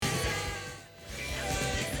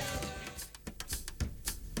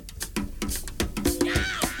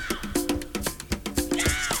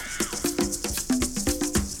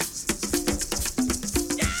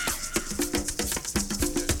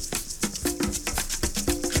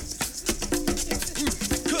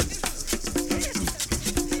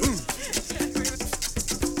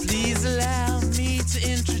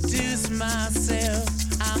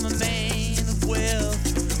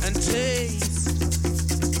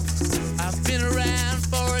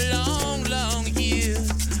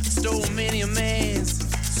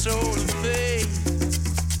soul of faith.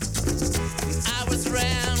 I was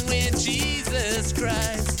around when Jesus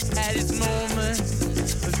Christ had his moment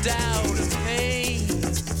of doubt and pain.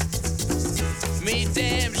 Made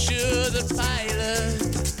damn sure the pilot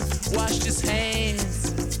washed his hands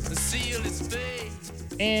and sealed his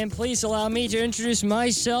face. And please allow me to introduce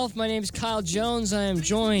myself. My name is Kyle Jones. I am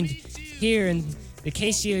joined here in the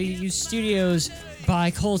KCOU studios by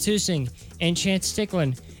Cole Tusing and Chance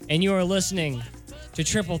Sticklin. And you are listening to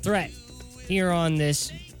Triple Threat here on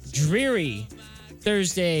this dreary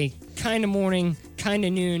Thursday, kind of morning, kind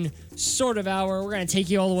of noon, sort of hour. We're going to take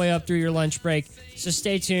you all the way up through your lunch break. So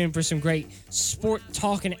stay tuned for some great sport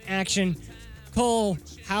talk and action. Cole,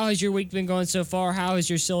 how has your week been going so far? How has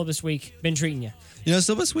your syllabus week been treating you?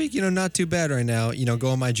 Syllabus week, not too bad right now.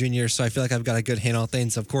 Going my junior year, so I feel like I've got a good handle on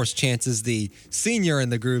things. Of course, Chance is the senior in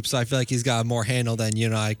the group, so I feel like he's got more handle than you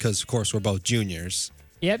and I, because, of course, we're both juniors.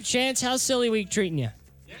 Yep, Chance, how's Silly Week treating you?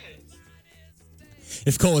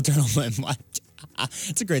 If Cole would turn on my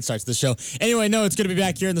it's a great start to the show. Anyway, no, it's good to be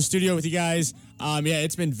back here in the studio with you guys.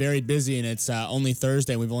 It's been very busy, and it's only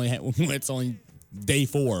Thursday. It's only day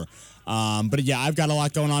 4. But yeah, I've got a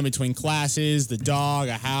lot going on between classes, the dog,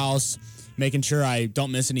 a house, making sure I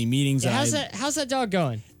don't miss any meetings. Yeah, how's that dog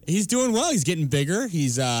going? He's doing well. He's getting bigger.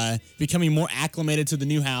 He's becoming more acclimated to the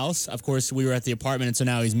new house. Of course, we were at the apartment, and so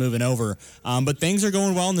now he's moving over. But things are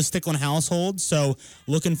going well in the Sticklin household, so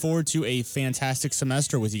looking forward to a fantastic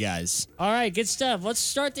semester with you guys. All right, good stuff. Let's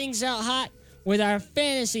start things out hot with our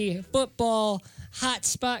fantasy football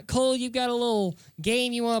hotspot. Cole, you've got a little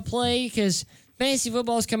game you want to play because fantasy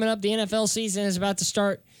football is coming up. The NFL season is about to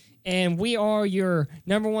start, and we are your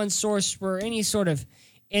number one source for any sort of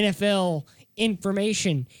NFL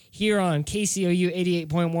information here on KCOU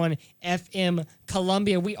 88.1 FM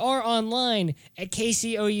Columbia. We are online at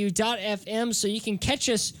kcou.fm, so you can catch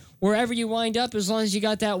us wherever you wind up as long as you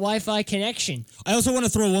got that Wi-Fi connection. I also want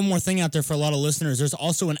to throw one more thing out there for a lot of listeners. There's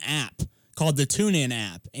also an app called the TuneIn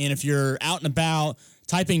app, and if you're out and about,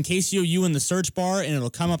 type in KCOU in the search bar, and it'll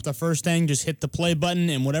come up the first thing. Just hit the play button,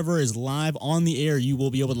 and whatever is live on the air, you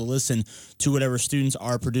will be able to listen to whatever students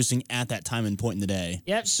are producing at that time and point in the day.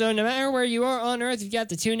 Yep, so no matter where you are on Earth, you've got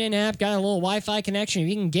the TuneIn app, got a little Wi-Fi connection. If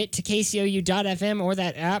you can get to KCOU.FM or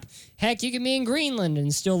that app, heck, you can be in Greenland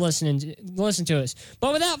and still listen to us.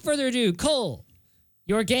 But without further ado, Cole,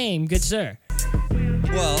 your game, good sir.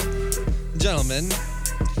 Well, gentlemen,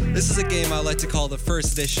 this is a game I like to call the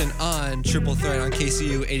first edition on Triple Threat on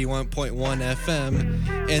KCU 81.1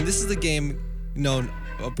 FM. And this is the game known,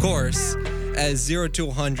 of course, as 0 to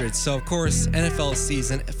 100. So, of course, NFL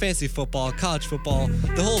season, fantasy football, college football,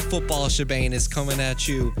 the whole football shebang is coming at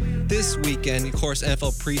you this weekend. Of course,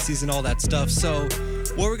 NFL preseason, all that stuff. So,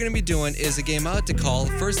 what we're going to be doing is a game I like to call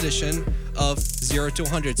the first edition of 0 to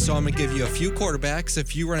 100. So, I'm going to give you a few quarterbacks, a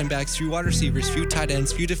few running backs, a few wide receivers, a few tight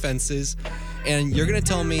ends, a few defenses. And you're going to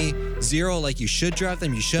tell me 0, like you should draft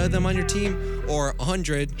them, you should have them on your team, or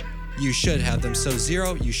 100, you should have them. So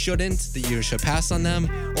 0, you shouldn't, that you should pass on them,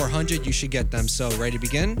 or 100, you should get them. So ready to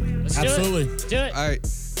begin? Absolutely. Let's do it. All right.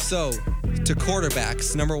 So to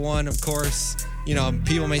quarterbacks, number 1, of course,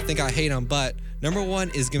 people may think I hate them, but number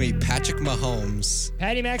 1 is going to be Patrick Mahomes.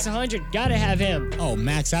 Patty Max 100, gotta have him. Oh,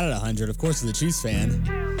 max out at 100. Of course, as a Chiefs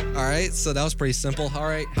fan. All right. So that was pretty simple. All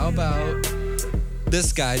right. How about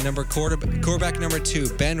this guy, quarterback number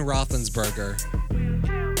 2, Ben Roethlisberger?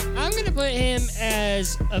 I'm gonna put him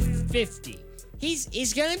as a 50.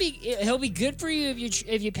 He'll be good for you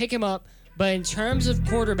if you pick him up. But in terms of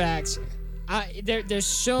quarterbacks, there's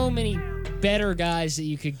so many better guys that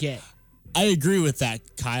you could get. I agree with that,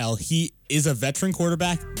 Kyle. He is a veteran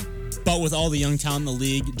quarterback, but with all the young talent in the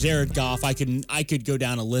league, Jared Goff, I could go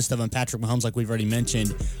down a list of them. Patrick Mahomes, like we've already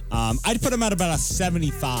mentioned. I'd put him at about a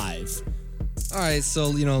 75. All right,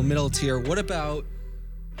 so, middle tier. What about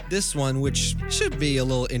this one, which should be a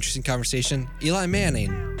little interesting conversation? Eli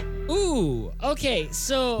Manning. Ooh, okay,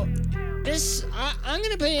 so I'm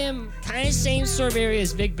going to put him kind of same sort of area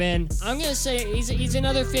as Big Ben. I'm going to say he's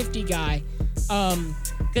another 50 guy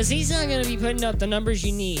because he's not going to be putting up the numbers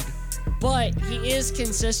you need, but he is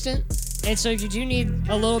consistent, and so if you do need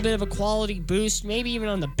a little bit of a quality boost, maybe even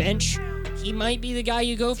on the bench, he might be the guy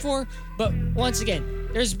you go for, but once again,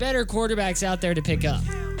 there's better quarterbacks out there to pick up.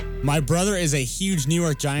 My brother is a huge New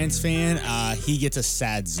York Giants fan. He gets a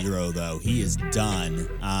sad 0, though. He is done.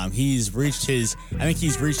 I think he's reached his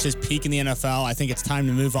peak in the NFL. I think it's time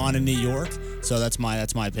to move on in New York. So that's my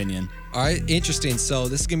opinion. All right, interesting. So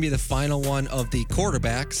this is going to be the final one of the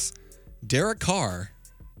quarterbacks. Derek Carr.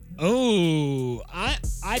 Oh,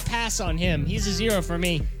 I pass on him. He's a 0 for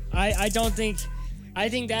me. I don't think I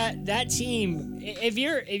think that team, if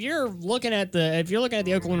you're looking at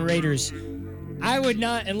the Oakland Raiders, I would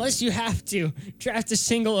not, unless you have to, draft a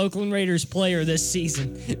single Oakland Raiders player this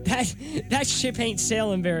season. That ship ain't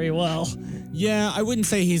sailing very well. Yeah, I wouldn't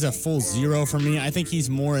say he's a full zero for me. I think he's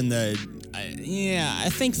more in the, I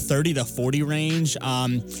think 30 to 40 range.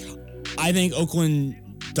 I think Oakland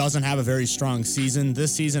doesn't have a very strong season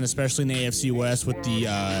this season, especially in the AFC West with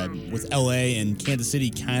with LA and Kansas City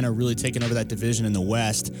kind of really taking over that division in the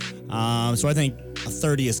West. So I think a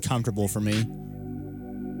 30 is comfortable for me.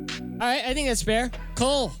 All right, I think that's fair.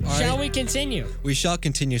 Cole, shall we continue? We shall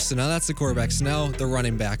continue. So now that's the quarterback. So now the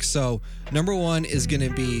running back. So number one is going to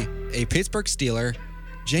be a Pittsburgh Steeler,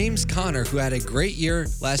 James Conner, who had a great year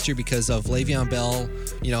last year because of Le'Veon Bell,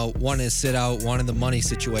 wanting to sit out, wanting the money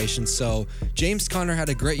situation. So James Conner had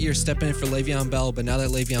a great year stepping in for Le'Veon Bell, but now that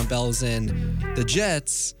Le'Veon Bell is in the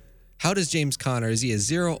Jets, how does James Conner, is he a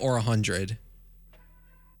 0 or 100?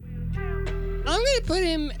 I'm going to put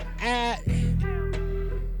him at...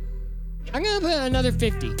 I'm going to put another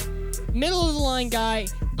 50. Middle of the line guy.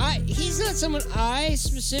 He's not someone I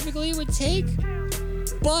specifically would take,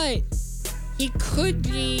 but he could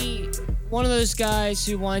be one of those guys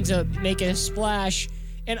who winds up making a splash.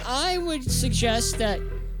 And I would suggest that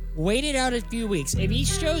wait it out a few weeks. If he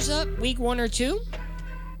shows up week 1 or 2,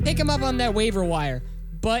 pick him up on that waiver wire.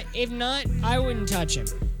 But if not, I wouldn't touch him.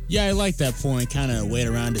 Yeah, I like that point. Kind of wait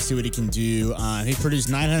around to see what he can do. He produced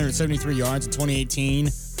 973 yards in 2018,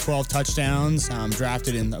 12 touchdowns,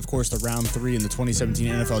 drafted in, of course, the round 3 in the 2017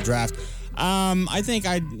 NFL draft. I think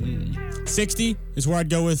 60 is where I'd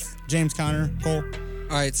go with James Conner. Cole?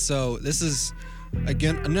 All right, so this is,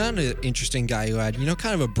 again, another interesting guy who had,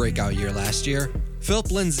 kind of a breakout year last year.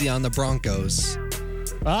 Philip Lindsay on the Broncos.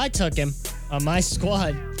 Well, I took him on my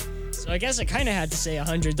squad, so I guess I kind of had to say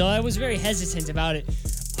 100, though I was very hesitant about it.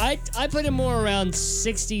 I put him more around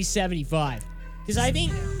 60, 75, because I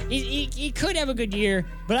think he could have a good year,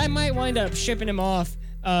 but I might wind up shipping him off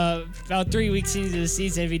about 3 weeks into the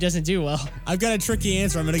season if he doesn't do well. I've got a tricky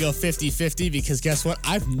answer. I'm going to go 50-50 because guess what?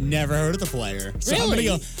 I've never heard of the player. So Really?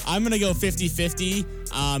 I'm going to go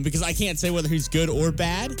 50-50 because I can't say whether he's good or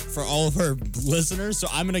bad for all of our listeners. So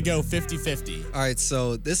I'm going to go 50-50. All right,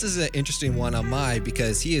 so this is an interesting one on my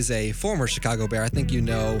because he is a former Chicago Bear. I think you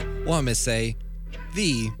know, I'm going to say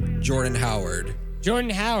the Jordan Howard.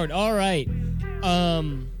 Jordan Howard, all right. I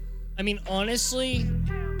mean, honestly,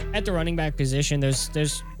 at the running back position,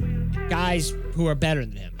 there's guys who are better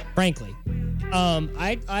than him, frankly.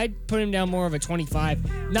 I'd put him down more of a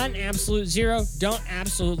 25. Not an absolute 0. Don't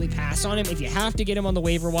absolutely pass on him. If you have to get him on the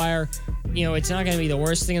waiver wire, it's not going to be the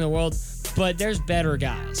worst thing in the world, but there's better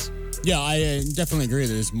guys. Yeah, I definitely agree.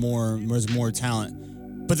 There's more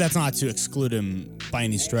talent, but that's not to exclude him by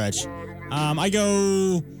any stretch. I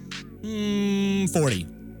go 40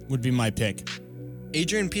 would be my pick.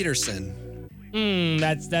 Adrian Peterson.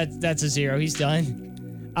 That's a 0. He's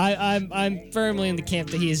done. I'm firmly in the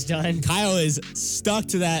camp that he is done. Kyle is stuck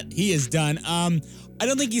to that. He is done. I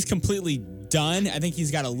don't think he's completely done. I think he's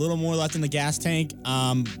got a little more left in the gas tank,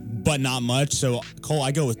 but not much. So, Cole,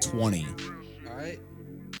 I go with 20. All right.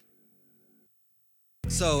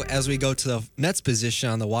 So, as we go to the next position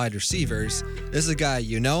on the wide receivers, this is a guy,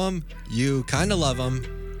 you know him, you kind of love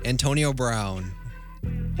him, Antonio Brown.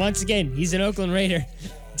 Once again, he's an Oakland Raider.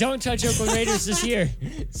 Don't touch Oakland Raiders this year.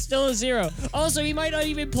 Still a 0. Also, he might not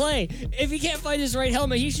even play. If he can't find his right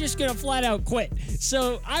helmet, he's just going to flat out quit.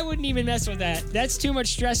 So I wouldn't even mess with that. That's too much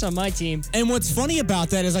stress on my team. And what's funny about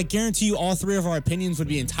that is I guarantee you all 3 of our opinions would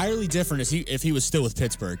be entirely different if he was still with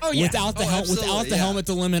Pittsburgh. Oh, yeah. Without the helmet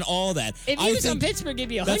dilemma, all that. If he was on Pittsburgh, it'd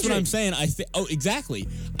be 100. That's what I'm saying. Exactly.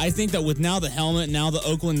 I think that with now the helmet, now the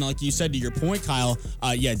Oakland, like you said to your point, Kyle,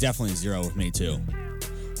 yeah, definitely 0 with me too.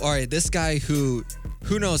 All right, this guy who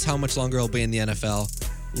knows how much longer he'll be in the NFL,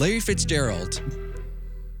 Larry Fitzgerald.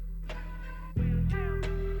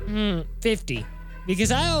 50.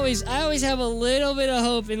 Because I always have a little bit of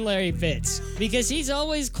hope in Larry Fitz. Because he's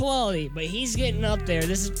always quality, but he's getting up there.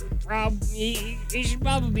 This is he should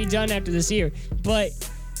probably be done after this year. But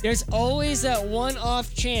there's always that one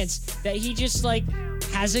off chance that he just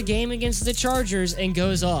has a game against the Chargers and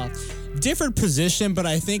goes off. Different position, but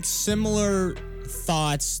I think similar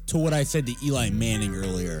thoughts to what I said to Eli Manning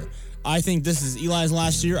earlier. I think this is Eli's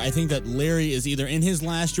last year. I think that Larry is either in his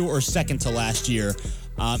last year or second to last year.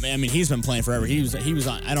 I mean, he's been playing forever. He was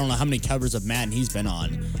on, I don't know how many covers of Madden he's been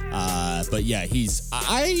on. But yeah, he's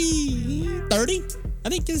 30, I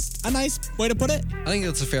think is a nice way to put it. I think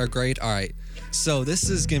that's a fair grade. All right. So this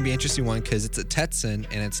is going to be an interesting one because it's a Texan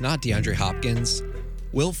and it's not DeAndre Hopkins.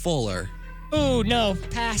 Will Fuller. Ooh, no.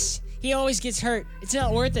 Pass. He always gets hurt. It's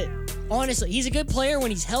not worth it. Honestly, he's a good player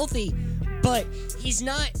when he's healthy, but he's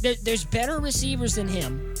not. There's better receivers than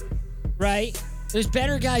him, right? There's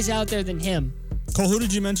better guys out there than him. Cole, who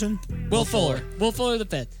did you mention? Will Fuller. Will Fuller the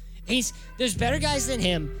fifth. There's better guys than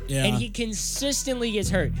him, Yeah. and he consistently gets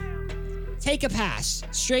hurt. Take a pass.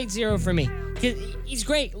 Straight 0 for me. 'Cause he's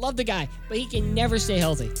great. Love the guy, but he can never stay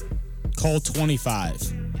healthy. Cole,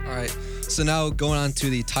 25. All right. So now going on to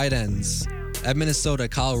the tight ends. At Minnesota,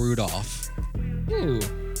 Kyle Rudolph. Ooh.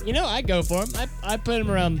 I'd go for him. I put him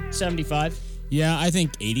around 75. Yeah, I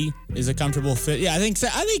think 80 is a comfortable fit. Yeah, I think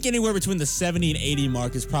anywhere between the 70 and 80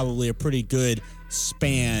 mark is probably a pretty good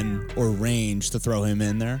span or range to throw him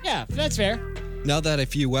in there. Yeah, that's fair. Now that a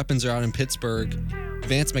few weapons are out in Pittsburgh,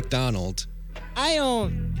 Vance McDonald. I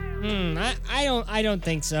don't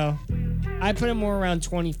think so. I put him more around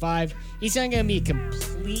 25. He's not going to be a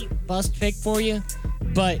complete bust pick for you,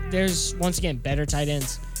 but there's, once again, better tight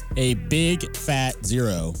ends. A big fat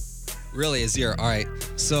 0. Really a 0. All right.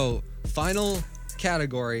 So final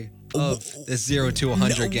category of the 0 to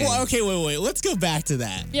 100 game. Well, okay, wait. Let's go back to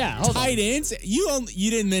that. Yeah, hold tight ends. You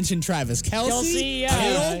didn't mention Travis Kelce, yeah.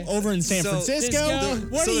 Kittle over in San Francisco.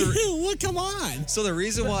 Francisco. Come on. So the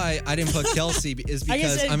reason why I didn't put Kelsey is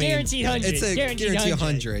because I mean, guaranteed 100. it's a guaranteed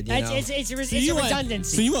 100. You know? It's a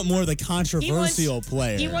redundancy. So you want more of the controversial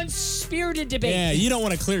player. He wants spirited debate. Yeah, you don't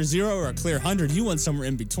want a clear 0 or a clear 100. You want somewhere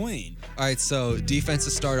in between. All right. So defense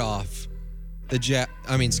to start off. The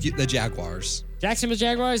Jaguars. Jacksonville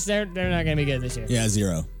Jaguars, they're not going to be good this year. Yeah,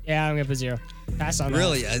 0. Yeah, I'm going to put 0. Pass on that.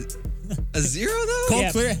 Really? A 0 though? Cole,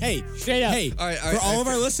 Yeah. clear. Hey, Straight up. Hey, All right, for all of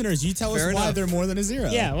our listeners, you tell us Fair why enough. they're more than a 0.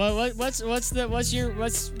 Yeah, well, what's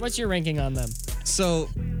your ranking on them? So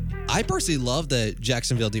I personally love the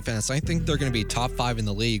Jacksonville defense. I think they're going to be top 5 in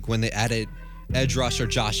the league when they added edge rusher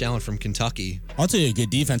Josh Allen from Kentucky. I'll tell you a good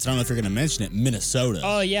defense. I don't know if you're going to mention it. Minnesota.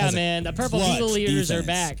 Oh yeah, has a man, the Purple clutch Beetle Eaters defense. are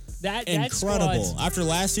back. That Incredible. squad's- After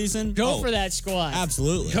last season, Go for that squad.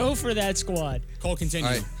 Absolutely. Go for that squad. Cole, continue.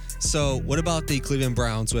 All right. So what about the Cleveland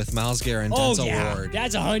Browns with Myles Garrett and Oh Denzel yeah, Ward?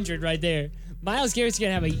 that's 100 right there. Myles Garrett's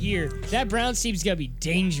gonna have a year. That Browns team's gonna be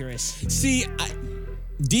dangerous. See,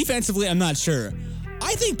 defensively, I'm not sure.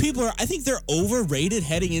 I think they're overrated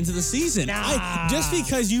heading into the season. Nah. Just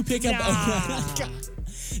because you pick up Nah.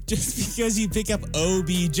 just because you pick up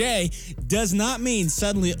OBJ does not mean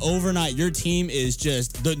suddenly overnight your team is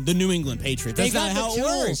just the New England Patriots. That's not how it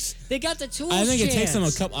works. They got the tools. I think it takes them a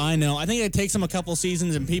Chance. couple. I know. I think it takes them a couple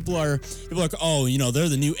seasons, and people are like, oh, they're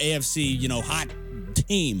the new AFC, hot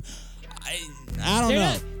team. I don't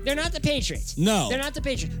know. They're not the Patriots. No. They're not the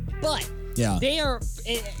Patriots. But Yeah. they are.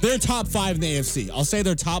 They're top 5 in the AFC. I'll say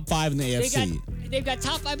they're top 5 in the AFC. They've got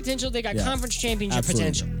top 5 potential. They got Yeah. conference championship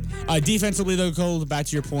Absolutely. potential. Defensively, though, Cole, back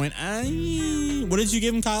to your point. What did you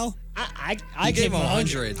give him, Kyle? I You gave gave him him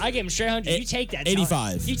 100. I gave him straight 100. You take that.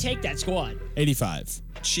 85. You take that squad. 85.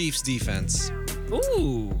 Chiefs defense.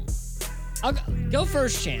 Ooh. I'll go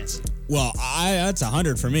first, Chance. Well, that's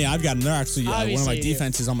 100 for me. I've got them. They're actually one of Obviously my you do.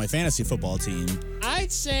 defenses on my fantasy football team.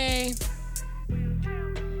 I'd say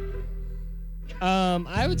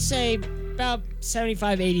about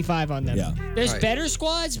 75, 85 on them. Yeah. There's All right. better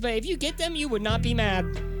squads, but if you get them, you would not be mad.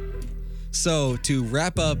 So to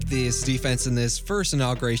wrap up this defense in this first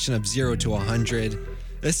inauguration of 0 to 100,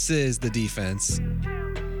 this is the defense.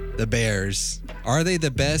 The Bears. Are they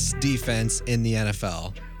the best defense in the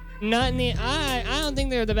NFL? Not in the. I don't think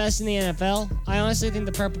they're the best in the NFL. I honestly think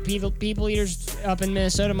the Purple People Eaters up in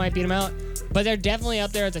Minnesota might beat them out, but they're definitely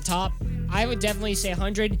up there at the top. I would definitely say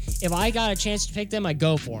 100. If I got a chance to pick them, I'd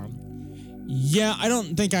go for them. Yeah, I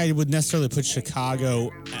don't think I would necessarily put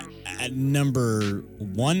Chicago at number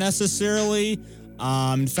 1 necessarily.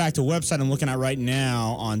 In fact, a website I'm looking at right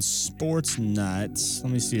now on Sportsnuts.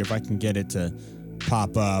 Let me see if I can get it to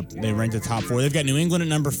pop up. They ranked the top 4. They've got New England at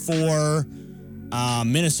number 4.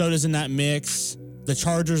 Minnesota's in that mix. The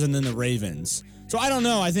Chargers and then the Ravens. So I don't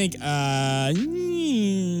know. I think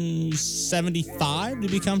 75 to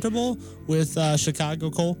be comfortable with Chicago,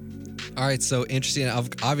 Cole. All right, so interesting.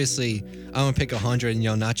 Obviously, I'm going to pick 100,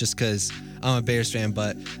 not just because I'm a Bears fan,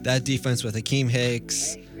 but that defense with Akeem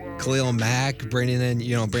Hicks, Khalil Mack,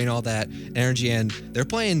 bringing all that energy in. They're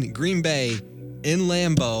playing Green Bay in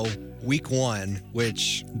Lambeau week 1,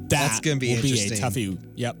 which that's going to be will interesting. Be a toughie.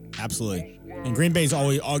 Yep, absolutely. And Green Bay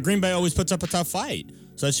always puts up a tough fight.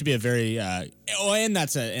 So that should be a very and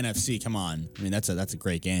that's a NFC. Come on, I mean that's a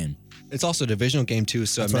great game. It's also a divisional game too,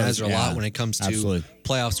 so That's it right, matters a yeah, lot when it comes to absolutely.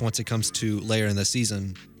 playoffs. Once it comes to later in the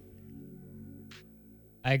season.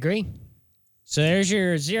 I agree. So there's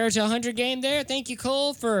your 0 to 100 game there. Thank you,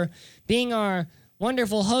 Cole, for being our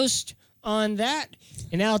wonderful host on that.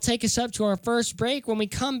 And that'll take us up to our first break. When we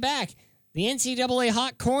come back, the NCAA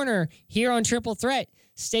Hot Corner here on Triple Threat.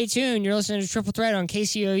 Stay tuned. You're listening to Triple Threat on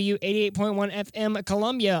KCOU 88.1 FM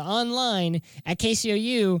Columbia, online at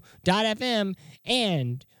kcou.fm,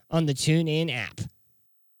 and on the TuneIn app.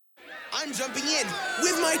 I'm jumping in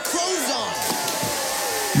with my clothes on.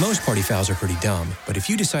 Most party fouls are pretty dumb, but if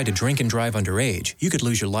you decide to drink and drive underage, you could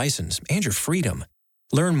lose your license and your freedom.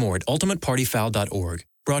 Learn more at ultimatepartyfoul.org.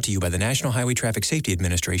 Brought to you by the National Highway Traffic Safety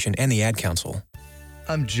Administration and the Ad Council.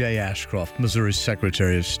 I'm Jay Ashcroft, Missouri's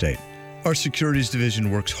Secretary of State. Our Securities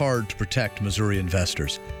Division works hard to protect Missouri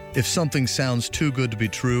investors. If something sounds too good to be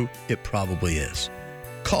true, it probably is.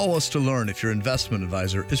 Call us to learn if your investment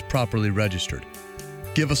advisor is properly registered.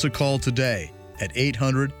 Give us a call today at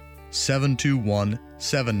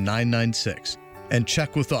 800-721-7996 and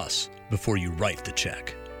check with us before you write the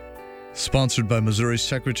check. Sponsored by Missouri's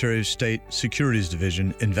Secretary of State, Securities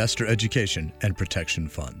Division, Investor Education and Protection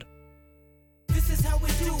Fund. This is how we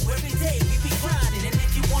do every day. We be grinding, and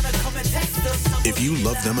if you wanna come and text us, If you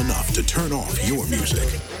love them enough to turn off your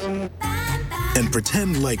music and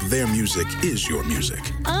pretend like their music is your music,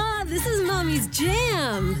 This is Mommy's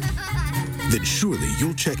jam. then surely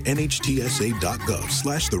you'll check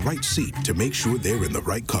nhtsa.gov/the right seat to make sure they're in the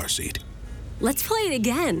right car seat. Let's play it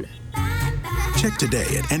again. Check today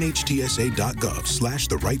at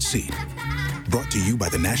nhtsa.gov/the right seat. Brought to you by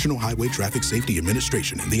the National Highway Traffic Safety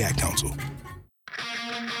Administration and the Ad Council.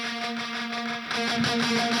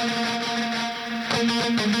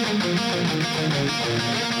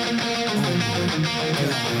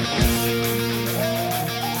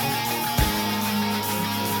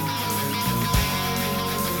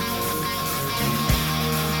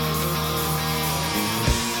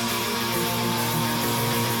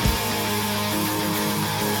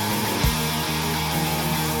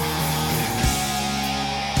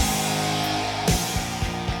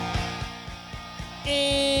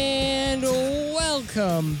 And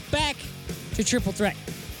welcome back to Triple Threat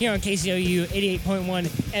here on KCOU 88.1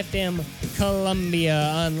 FM Columbia,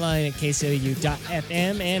 online at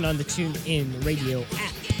kcou.fm and on the TuneIn Radio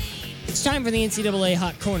app. It's time for the NCAA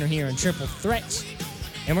Hot Corner here on Triple Threat.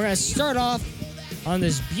 And we're going to start off on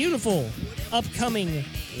this beautiful upcoming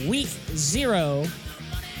Week 0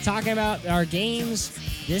 talking about our games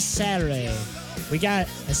this Saturday. We got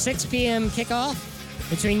a 6 p.m. kickoff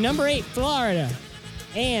between number 8 Florida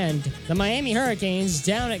and the Miami Hurricanes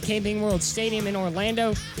down at Camping World Stadium in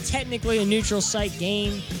Orlando. Technically a neutral site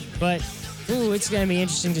game, but it's going to be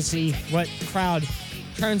interesting to see what crowd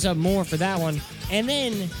turns up more for that one. And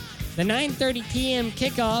then the 9:30 p.m.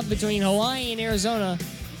 kickoff between Hawaii and Arizona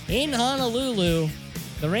in Honolulu.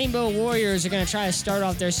 The Rainbow Warriors are going to try to start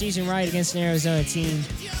off their season right against an Arizona team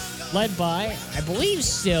led by, I believe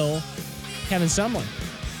still, Kevin Sumlin.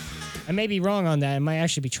 I may be wrong on that. It might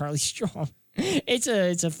actually be Charlie Strong. It's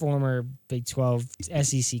a former Big 12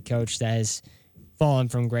 SEC coach that has fallen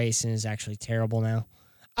from grace and is actually terrible now.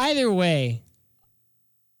 Either way,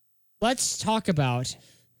 let's talk about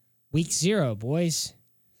Week 0, boys.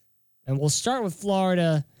 And we'll start with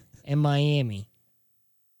Florida and Miami.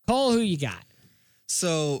 Cole, who you got?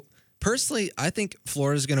 So, personally, I think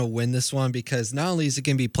Florida's going to win this one because not only is it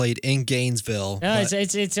going to be played in Gainesville. No,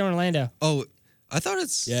 it's in Orlando. Oh, I thought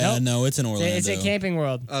it's... Yeah, Nope. no, it's in Orlando. It's at Camping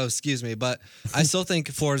World. Oh, excuse me. But I still think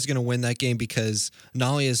Florida's going to win that game because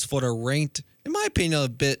not only is Florida ranked, in my opinion, a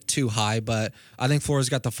bit too high, but I think Florida's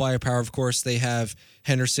got the firepower. Of course, they have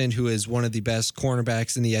Henderson, who is one of the best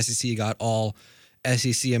cornerbacks in the SEC, got all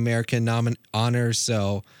SEC American honors,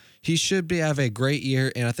 so he should have a great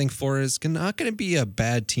year, and I think Florida's not going to be a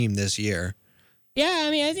bad team this year. Yeah,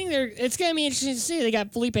 I mean, I think it's going to be interesting to see. They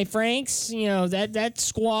got Felipe Franks. You know, that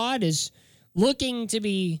squad is looking to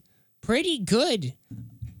be pretty good.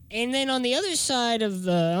 And then on the other side of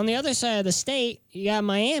the state, you got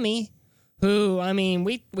Miami, who, I mean,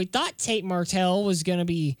 we thought Tate Martell was going to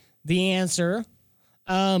be the answer,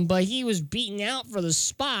 but he was beaten out for the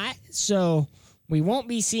spot, so we won't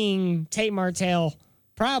be seeing Tate Martell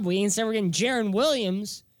probably. Instead, we're getting Jaron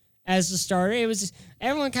Williams as the starter.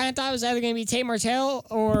 Everyone kind of thought it was either going to be Tate Martell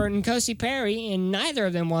or Nkosi Perry, and neither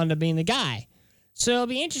of them wound up being the guy. So it'll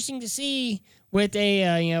be interesting to see with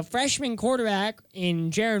a freshman quarterback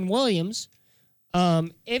in Jaron Williams,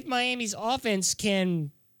 if Miami's offense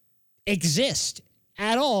can exist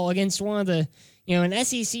at all against one of the an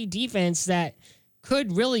SEC defense that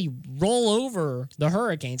could really roll over the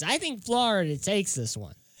Hurricanes. I think Florida takes this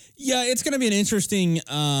one. Yeah, it's going to be an interesting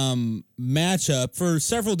matchup for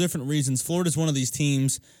several different reasons. Florida's one of these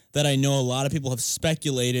teams that I know a lot of people have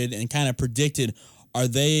speculated and kind of predicted. Are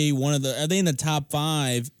they in the top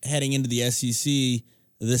 5 heading into the SEC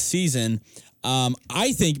this season?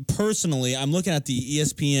 I think personally, I'm looking at the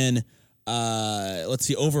ESPN Let's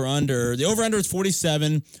see, over under. The over under is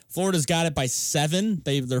 47. Florida's got it by 7.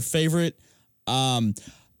 They're favorite. They're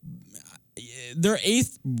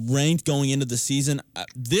 8th ranked going into the season.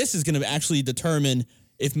 This is going to actually determine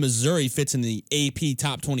if Missouri fits in the AP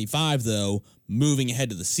top 25, though, moving ahead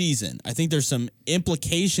to the season. I think there's some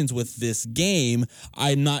implications with this game.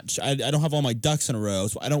 I don't have all my ducks in a row,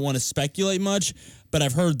 so I don't want to speculate much, but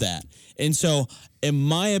I've heard that. And so, in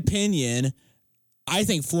my opinion, I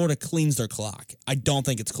think Florida cleans their clock. I don't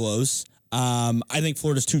think it's close. I think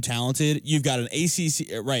Florida's too talented. You've got an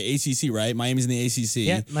ACC, right? Miami's in the ACC.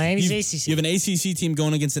 Yeah, Miami's ACC. You have an ACC team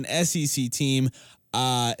going against an SEC team,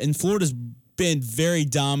 and Florida's been very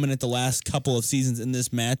dominant the last couple of seasons in this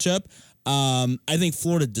matchup. I think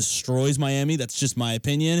Florida destroys Miami. That's just my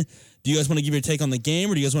opinion. Do you guys want to give your take on the game,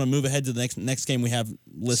 or do you guys want to move ahead to the next game we have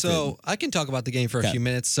listed? So I can talk about the game for a few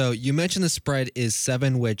minutes. So you mentioned the spread is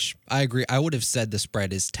 7, which I agree. I would have said the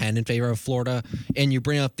spread is 10 in favor of Florida. And you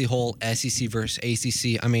bring up the whole SEC versus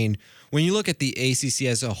ACC. I mean, when you look at the ACC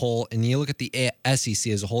as a whole and you look at the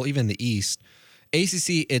SEC as a whole, even the East,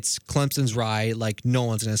 ACC, it's Clemson's ride. Like, no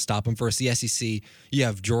one's going to stop them. Versus the SEC, you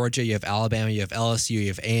have Georgia, you have Alabama, you have LSU, you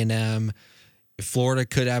have A&M. Florida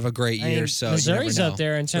could have a great year. So Missouri's you never know. up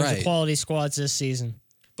there in terms of quality squads this season.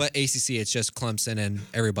 But ACC, it's just Clemson and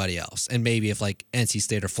everybody else. And maybe if like NC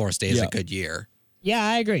State or Florida State has a good year. Yeah,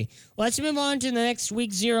 I agree. Let's move on to the next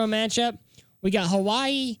week 0 matchup. We got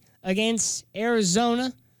Hawaii against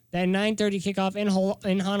Arizona. That 9:30 kickoff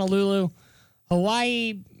in Honolulu.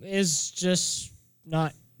 Hawaii is just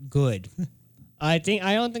not good. I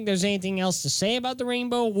don't think there's anything else to say about the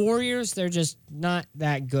Rainbow Warriors. They're just not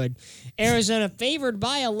that good. Arizona favored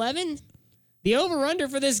by 11. The over-under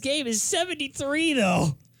for this game is 73,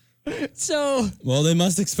 though. So, well, they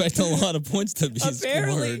must expect a lot of points to be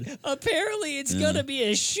scored. Apparently, it's going to be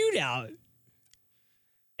a shootout.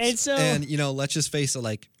 And, let's just face it,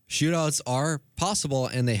 like, shootouts are possible,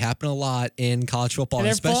 and they happen a lot in college football,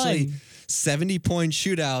 especially 70-point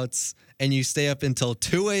shootouts, and you stay up until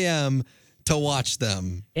 2 a.m., to watch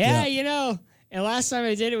them. Yeah, and last time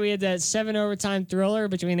I did it, we had that 7 overtime thriller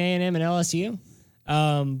between A&M and LSU.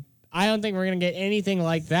 I don't think we're going to get anything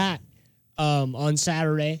like that on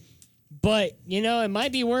Saturday. But, it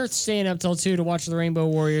might be worth staying up till 2 to watch the Rainbow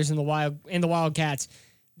Warriors and the Wildcats.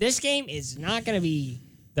 This game is not going to be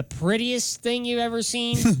the prettiest thing you've ever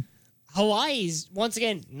seen. Hawaii's, once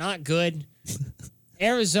again, not good.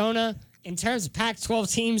 Arizona, in terms of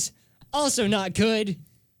Pac-12 teams, also not good.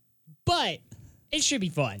 But it should be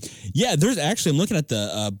fun. Yeah, I'm looking at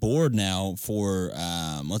the board now for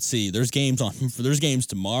let's see. There's games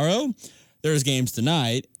tomorrow. There's games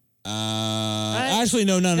tonight. Actually,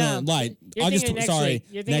 no. Light.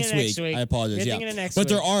 Next week. I apologize. But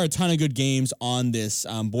there are a ton of good games on this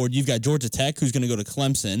board. You've got Georgia Tech, who's going to go to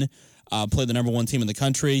Clemson, play the number 1 team in the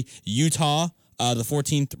country. Utah, the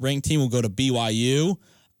 14th ranked team, will go to BYU.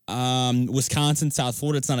 Wisconsin, South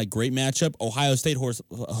Florida, it's not a great matchup. Ohio State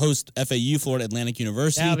host FAU, Florida Atlantic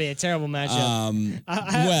University. That'll be a terrible matchup.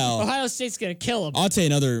 Ohio State's going to kill them. I'll tell you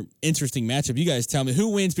another interesting matchup. You guys tell me, who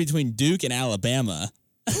wins between Duke and Alabama?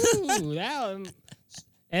 Ooh,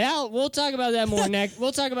 we'll talk about that more next.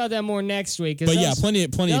 We'll talk about that more next week. But plenty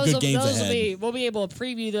of good games ahead. We'll be able to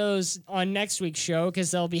preview those on next week's show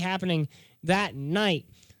because they'll be happening that night.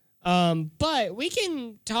 But we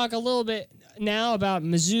can talk a little bit now about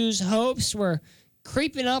Mizzou's hopes. We're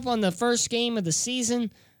creeping up on the first game of the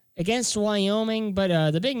season against Wyoming,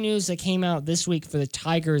 but the big news that came out this week for the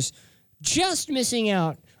Tigers, just missing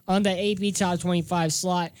out on the AP Top 25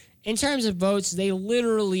 slot. In terms of votes, they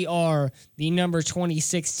literally are the number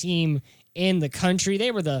 26 team in the country.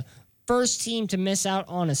 They were the first team to miss out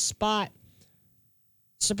on a spot.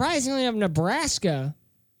 Surprisingly enough, Nebraska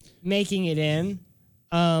making it in.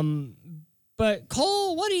 But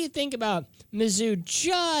Cole, what do you think about Mizzou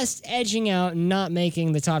just edging out and not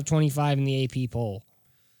making the top 25 in the AP poll?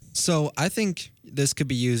 So I think this could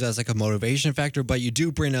be used as like a motivation factor, but you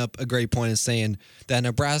do bring up a great point in saying that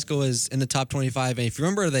Nebraska was in the top 25. And if you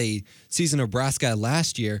remember the season Nebraska had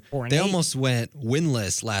last year, they almost went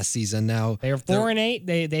winless last season. Now they were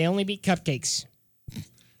 4-8. They only beat Cupcakes.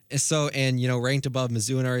 So, ranked above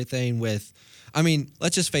Mizzou and everything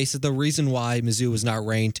let's just face it. The reason why Mizzou was not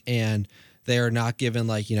ranked and they are not given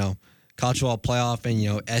college football playoff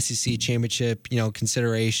and, SEC championship,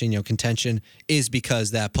 consideration, contention is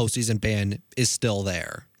because that postseason ban is still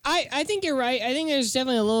there. I think you're right. I think there's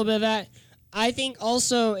definitely a little bit of that. I think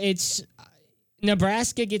also it's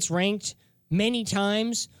Nebraska gets ranked many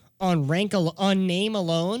times on name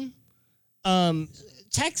alone.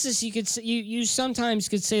 Texas, you sometimes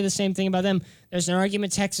could say the same thing about them. There's an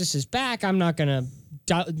argument Texas is back. I'm not going to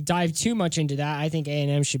dive too much into that. I think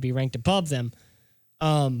A&M should be ranked above them.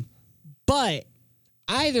 But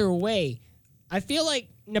either way, I feel like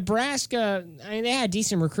Nebraska, I mean, they had a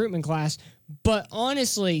decent recruitment class, but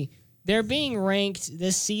honestly, they're being ranked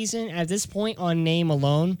this season at this point on name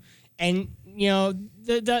alone. And, you know,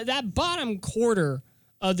 that bottom quarter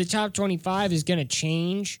of the top 25 is going to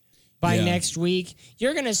change by next week.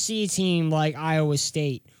 You're going to see a team like Iowa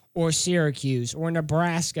State or Syracuse or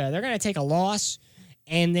Nebraska. They're going to take a loss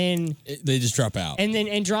and then they just drop out.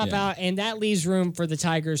 And drop out, and that leaves room for the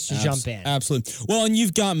Tigers to jump in. Absolutely. Well, and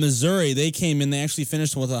you've got Missouri. They came in. They actually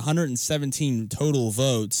finished with 117 total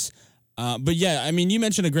votes. But yeah, I mean, you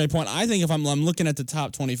mentioned a great point. I think if I'm looking at the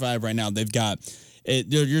top 25 right now, they've got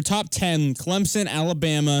your top 10: Clemson,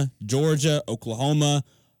 Alabama, Georgia, Oklahoma,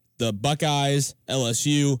 the Buckeyes,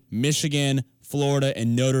 LSU, Michigan, Florida,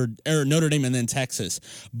 and Notre Dame, and then Texas.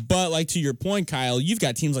 But like to your point, Kyle, you've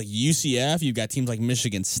got teams like UCF, you've got teams like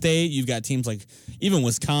Michigan State, you've got teams like even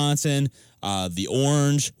Wisconsin, the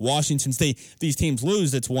Orange, Washington State. These teams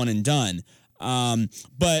lose, it's one and done.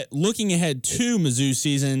 But looking ahead to Mizzou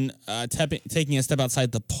season, taking a step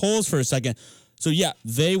outside the polls for a second. So yeah,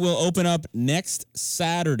 they will open up next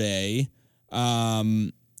Saturday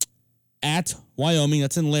at Wyoming.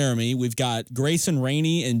 That's in Laramie. We've got Grayson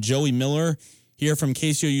Rainey and Joey Miller here from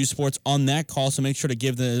KCOU Sports on that call, so make sure to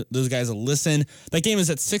give those guys a listen. That game is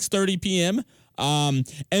at 6:30 p.m.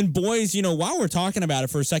 And boys, you know, while we're talking about it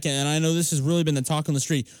for a second, and I know this has really been the talk on the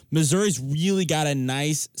street, Missouri's really got a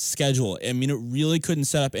nice schedule. I mean, it really couldn't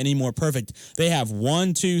set up any more perfect. They have 5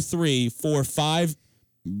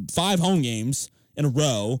 home games in a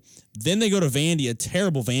row. Then they go to Vandy, a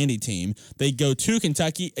terrible Vandy team. They go to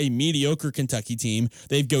Kentucky, a mediocre Kentucky team.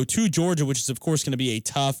 They go to Georgia, which is, of course, going to be a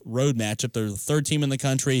tough road matchup. They're the third team in the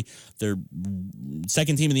country. They're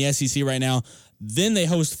second team in the SEC right now. Then they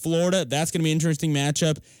host Florida. That's going to be an interesting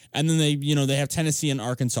matchup. And then they have Tennessee and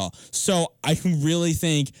Arkansas. So I really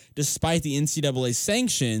think, despite the NCAA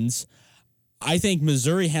sanctions, I think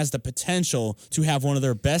Missouri has the potential to have one of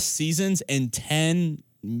their best seasons in 10,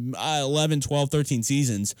 11, 12, 13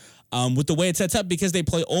 seasons with the way it sets up, because they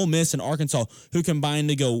play Ole Miss and Arkansas, who combined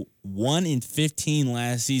to go 1-15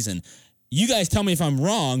 last season. You guys tell me if I'm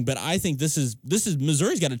wrong, but I think this is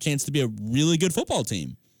Missouri's got a chance to be a really good football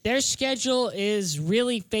team. Their schedule is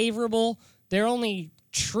really favorable. Their only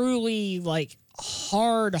truly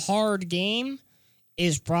hard game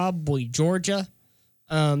is probably Georgia.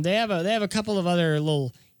 They have a couple of other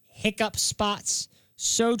little hiccup spots,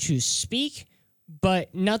 so to speak,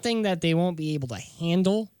 but nothing that they won't be able to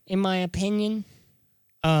handle, in my opinion.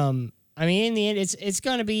 I mean, in the end, it's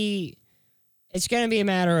gonna be a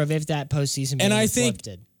matter of if that postseason ban gets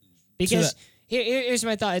lifted. Because here's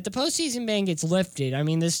my thought: if the postseason ban gets lifted, I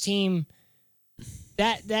mean, this team,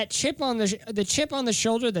 that chip on the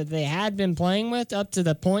shoulder that they had been playing with up to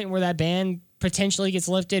the point where that ban potentially gets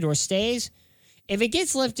lifted or stays, if it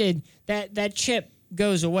gets lifted, that chip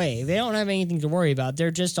goes away. They don't have anything to worry about.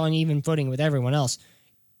 They're just on even footing with everyone else.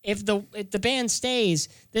 If the ban stays,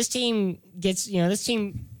 this team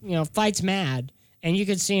fights mad, and you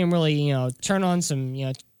could see them really, turn on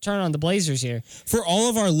the Blazers here. For all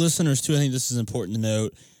of our listeners too, I think this is important to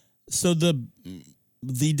note. So the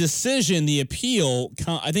decision, the appeal,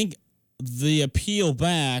 I think the appeal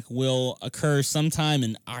back will occur sometime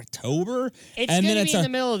in October. It's going to be in the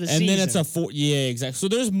middle of the season. And then it's exactly. So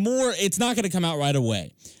there's more. It's not going to come out right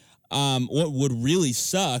away. What would really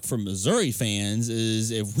suck for Missouri fans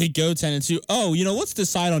is if we go 10-2. Oh, let's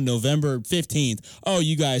decide on November 15th. Oh,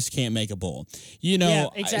 you guys can't make a bowl. Yeah,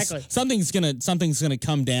 exactly. Something's gonna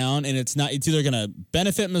come down, and it's either gonna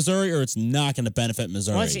benefit Missouri or it's not gonna benefit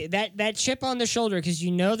Missouri. Well, see, that chip on the shoulder, because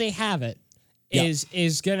they have it,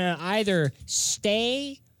 is gonna either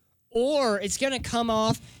stay or it's gonna come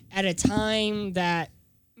off at a time that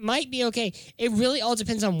might be okay. It really all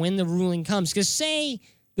depends on when the ruling comes. Because say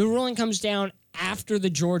the ruling comes down after the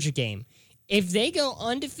Georgia game. If they go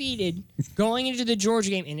undefeated going into the Georgia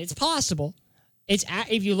game, and it's possible,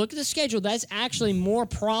 if you look at the schedule, that's actually more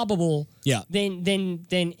probable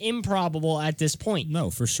than improbable at this point. No,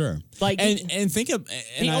 for sure. And think of,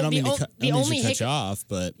 and I don't mean to cut you off,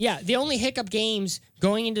 but the only hiccup games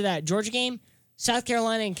going into that Georgia game, South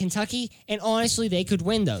Carolina and Kentucky, and honestly, they could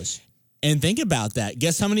win those. And think about that.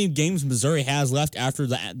 Guess how many games Missouri has left after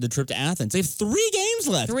the trip to Athens? They have 3 games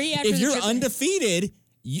left. If you're undefeated,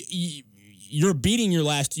 you're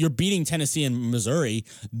beating Tennessee and Missouri.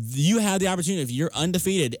 You have the opportunity. If you're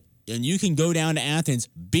undefeated and you can go down to Athens,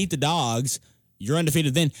 beat the Dogs, you're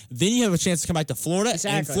undefeated. Then you have a chance to come back to Florida,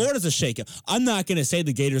 Exactly. and Florida's a shakeup. I'm not going to say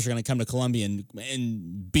the Gators are going to come to Columbia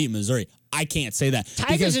and beat Missouri. I can't say that.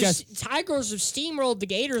 Tigers because have steamrolled the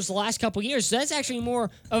Gators the last couple years, so that's actually more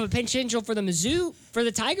of a potential for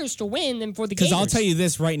the Tigers to win than for the Gators. Because I'll tell you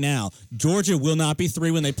this right now, Georgia will not be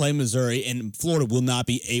 3 when they play Missouri, and Florida will not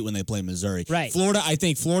be 8 when they play Missouri. Right. I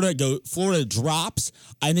think Florida drops.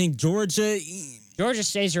 I think Georgia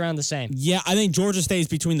stays around the same. Yeah, I think Georgia stays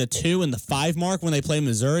between the 2 and the 5 mark when they play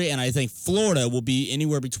Missouri, and I think Florida will be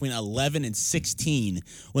anywhere between 11 and 16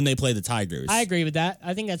 when they play the Tigers. I agree with that.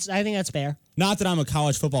 I think that's fair. Not that I'm a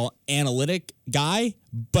college football analytic guy,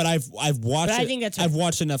 but I've watched. But I think that's I've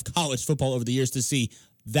watched enough college football over the years to see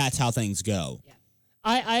that's how things go. Yeah.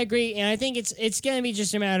 I agree, and I think it's going to be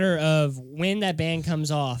just a matter of when that ban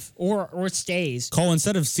comes off or stays. Cole,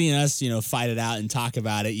 instead of seeing us, fight it out and talk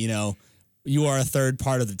about it, you are a third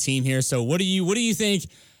part of the team here. So what do you think?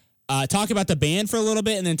 Talk about the ban for a little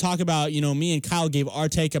bit, and then talk about me and Kyle gave our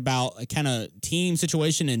take about a kind of team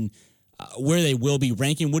situation and where they will be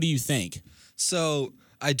ranking. What do you think? So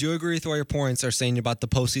I do agree with what your points are saying about the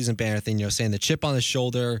postseason banner thing. Saying the chip on the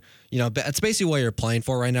shoulder. That's basically what you're playing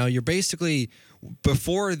for right now. You're basically,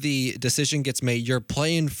 before the decision gets made, you're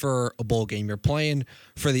playing for a bowl game. You're playing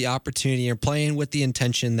for the opportunity. You're playing with the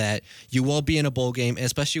intention that you will be in a bowl game,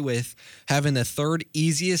 especially with having the third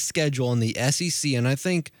easiest schedule in the SEC. And I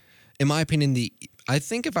think, in my opinion,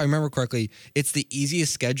 if I remember correctly, it's the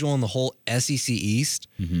easiest schedule in the whole SEC East.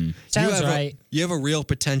 Mm-hmm. Sounds right. You have a real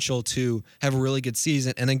potential to have a really good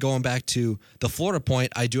season. And then going back to the Florida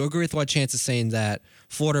point, I do agree with what Chance is saying that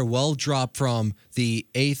Florida will drop from the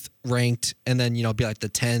 8th ranked and then, be like the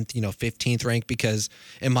 10th, 15th ranked, because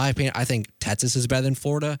in my opinion, I think Texas is better than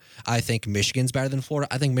Florida. I think Michigan's better than Florida.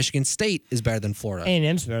 I think Michigan State is better than Florida.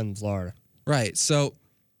 A&M's better than Florida. Right. So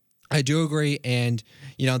I do agree. And,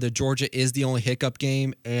 the Georgia is the only hiccup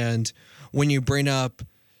game. And when you bring up,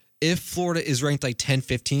 if Florida is ranked like 10,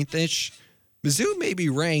 15th-ish, Mizzou may be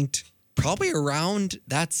ranked probably around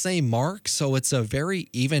that same mark. So it's a very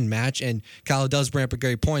even match. And Kyle does bring up a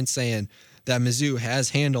great point saying that Mizzou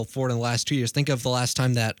has handled Florida in the last 2 years. Think of the last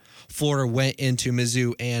time that Florida went into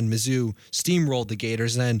Mizzou and Mizzou steamrolled the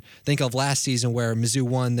Gators. And then think of last season where Mizzou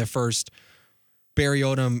won their first Barry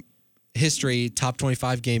Odom history top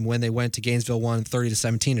 25 game when they went to Gainesville, won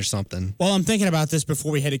 30-17 or something. Well, I'm thinking about this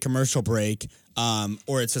before we head to commercial break,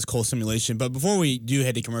 or it says Cole Simulation. But before we do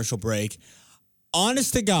head to commercial break,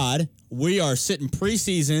 honest to God, we are sitting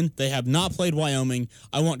preseason. They have not played Wyoming.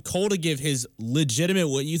 I want Cole to give his legitimate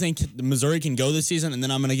what you think Missouri can go this season, and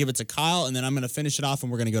then I'm going to give it to Kyle, and then I'm going to finish it off,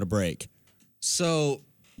 and we're going to go to break. So,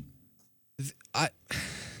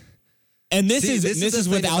 And this is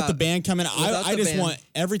without the ban coming. I just want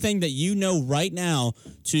everything that you know right now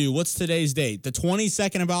to, what's today's date? The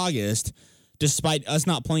 22nd of August. Despite us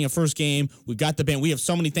not playing a first game, we've got the ban. We have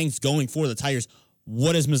so many things going for the Tigers.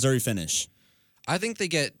 What does Missouri finish? I think they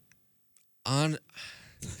get on.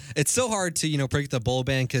 It's so hard to, predict the bowl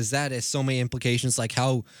ban because that has so many implications, like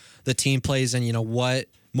how the team plays and, what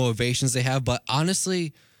motivations they have. But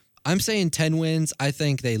honestly, I'm saying 10 wins. I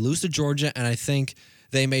think they lose to Georgia, and I think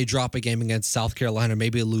they may drop a game against South Carolina,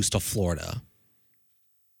 maybe lose to Florida.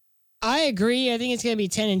 I agree. I think it's going to be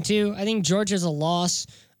 10-2. I think Georgia's a loss.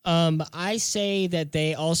 I say that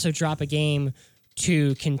they also drop a game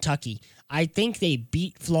to Kentucky. I think they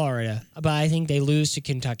beat Florida, but I think they lose to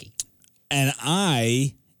Kentucky. And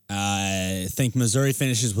I think Missouri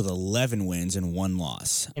finishes with 11 wins and 1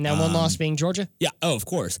 loss. And that one loss being Georgia? Yeah. Oh, of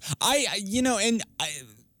course.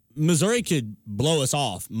 Missouri could blow us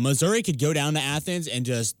off. Missouri could go down to Athens and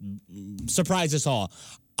just surprise us all.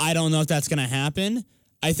 I don't know if that's going to happen.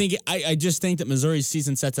 I just think that Missouri's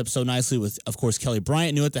season sets up so nicely with, of course, Kelly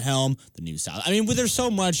Bryant new at the helm, the new South. I mean, there's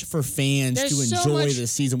so much for fans to enjoy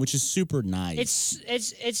this season, which is super nice.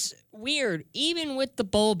 It's weird. Even with the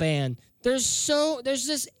bowl ban, it's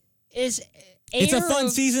a fun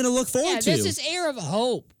season to look forward to. There's this air of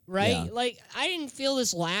hope, right? Yeah. Like, I didn't feel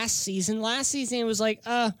this last season. Last season, it was like,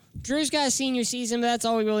 Drew's got a senior season, but that's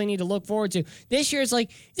all we really need to look forward to. This year, it's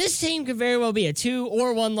like, this team could very well be a 2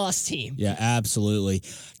 or 1 loss team. Yeah, absolutely.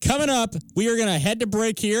 Coming up, we are going to head to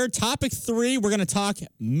break here. Topic 3, we're going to talk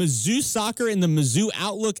Mizzou soccer in the Mizzou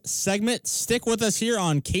Outlook segment. Stick with us here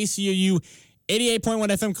on KCOU 88.1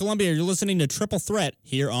 FM Columbia. You're listening to Triple Threat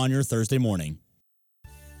here on your Thursday morning.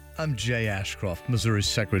 I'm Jay Ashcroft, Missouri's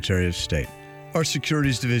Secretary of State. Our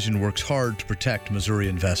Securities Division works hard to protect Missouri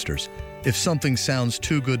investors. If something sounds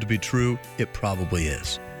too good to be true, it probably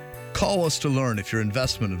is. Call us to learn if your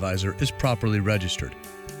investment advisor is properly registered.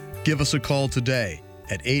 Give us a call today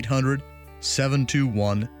at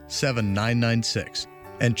 800-721-7996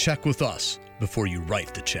 and check with us before you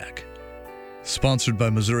write the check. Sponsored by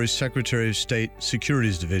Missouri's Secretary of State,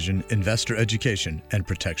 Securities Division, Investor Education and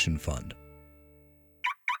Protection Fund.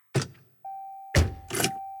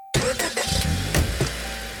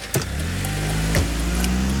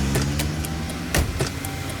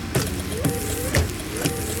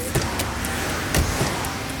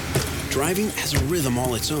 Driving has a rhythm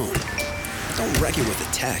all its own. Don't wreck it with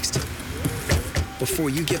a text.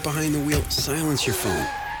 Before you get behind the wheel, silence your phone.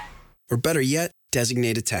 Or better yet,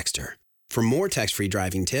 designate a texter. For more text-free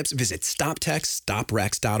driving tips, visit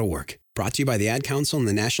stoptextstoprex.org. Brought to you by the Ad Council and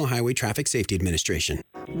the National Highway Traffic Safety Administration.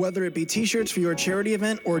 Whether it be t-shirts for your charity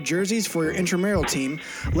event or jerseys for your intramural team,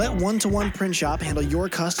 let One-to-One Print Shop handle your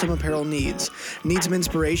custom apparel needs. Need some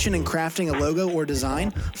inspiration in crafting a logo or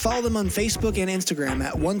design? Follow them on Facebook and Instagram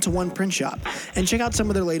at One-to-One Print Shop and check out some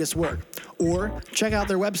of their latest work. Or check out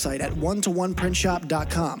their website at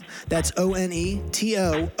one-to-one-printshop.com. That's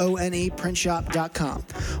ONETOONE printshop.com.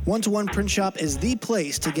 One-to-One Print Shop is the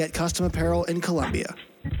place to get custom apparel in Columbia.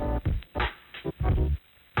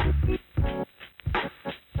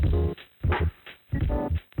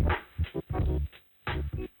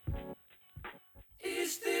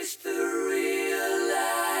 Is this the real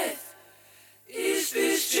life? Is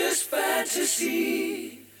this just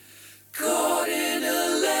fantasy? Caught in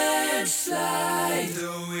a landslide,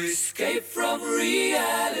 no escape from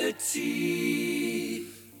reality.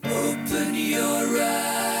 Open your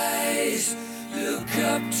eyes, look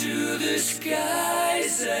up to the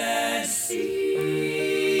skies and see.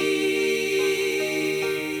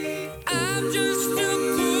 I'm just a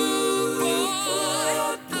poor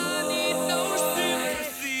boy, I need no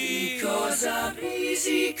sympathy, because I'm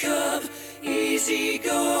easy come, easy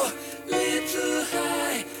go, little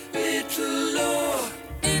high, little low.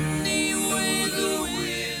 Any way the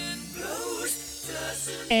wind blows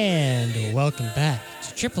doesn't. And welcome back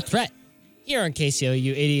to Triple Threat here on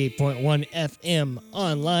KCOU 88.1 FM,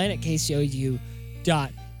 online at KCOU.FM.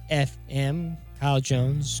 Kyle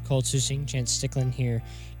Jones, Cole Susing, Chance Sticklin here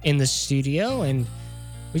in the studio, and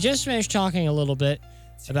we just finished talking a little bit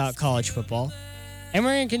about college football, and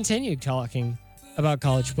we're going to continue talking about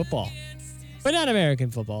college football, but not American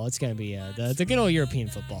football. It's going to be the good old European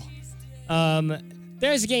football.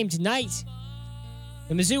 There's a game tonight.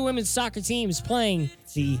 The Mizzou women's soccer team is playing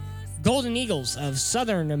the Golden Eagles of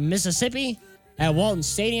Southern Mississippi at Walton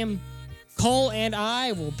Stadium. Cole and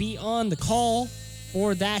I will be on the call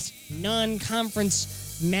for that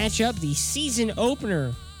non-conference matchup, the season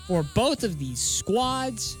opener for both of these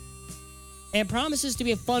squads, and it promises to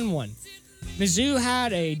be a fun one. Mizzou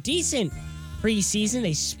had a decent preseason.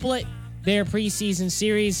 They split their preseason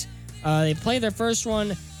series. They played their first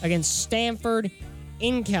one against Stanford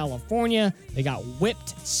in California. They got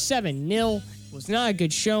whipped 7-0. It was not a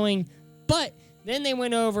good showing, but then they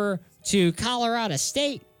went over to Colorado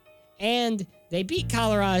State, and they beat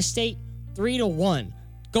Colorado State 3-1.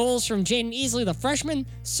 Goals from Jaden Easley, the freshman.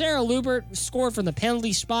 Sarah Lubert scored from the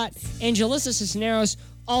penalty spot. And Jalissa Cisneros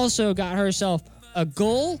also got herself a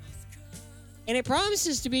goal. And it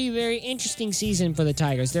promises to be a very interesting season for the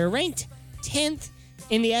Tigers. They're ranked 10th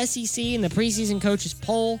in the SEC in the preseason coaches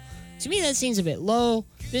poll. To me, that seems a bit low.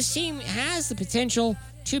 This team has the potential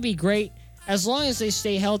to be great as long as they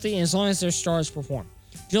stay healthy and as long as their stars perform.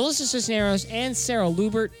 Jalissa Cisneros and Sarah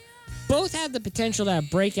Lubert both have the potential to have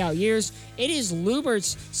breakout years. It is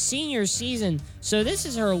Lubert's senior season, so this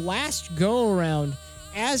is her last go-around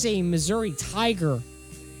as a Missouri Tiger.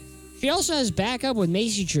 She also has backup with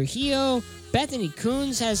Macy Trujillo. Bethany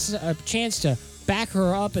Coons has a chance to back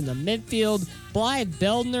her up in the midfield. Blythe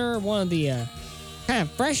Beldner, one of the kind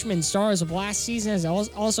of freshman stars of last season,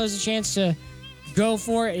 also has a chance to go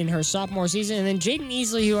for it in her sophomore season. And then Jaden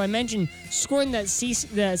Easley, who I mentioned, scored in the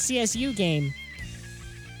CSU game.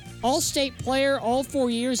 All-state player all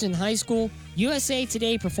 4 years in high school. USA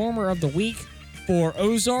Today Performer of the Week for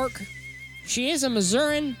Ozark. She is a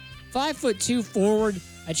Missourian, 5'2" forward.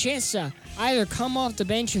 A chance to either come off the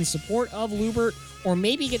bench in support of Lubert or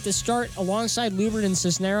maybe get the start alongside Lubert and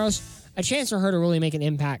Cisneros. A chance for her to really make an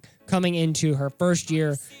impact coming into her first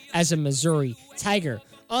year as a Missouri Tiger.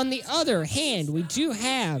 On the other hand, we do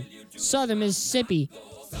have Southern Mississippi,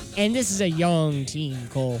 and this is a young team,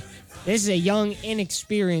 Cole. This is a young,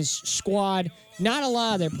 inexperienced squad. Not a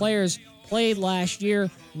lot of their players played last year.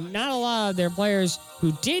 Not a lot of their players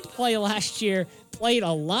who did play last year played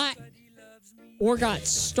a lot or got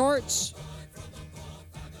starts.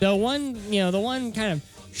 The one kind of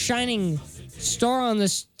shining star on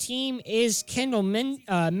this team is Kendall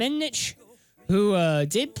Mendich, who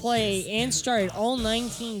did play and started all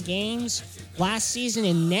 19 games last season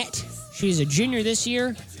in net. She's a junior this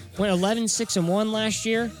year. Went 11-6-1 last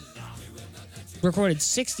year. recorded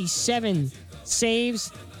 67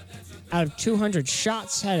 saves out of 200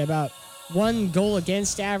 shots, had about 1 goal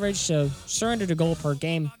against average, so surrendered a goal per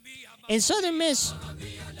game. And Southern Miss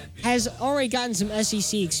has already gotten some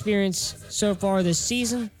SEC experience so far this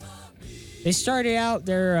season. They started out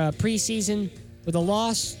their preseason with a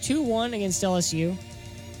loss 2-1 against LSU,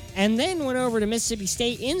 and then went over to Mississippi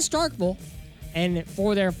State in Starkville, and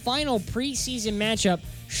for their final preseason matchup,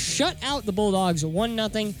 shut out the Bulldogs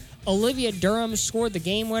 1-0. Olivia Durham scored the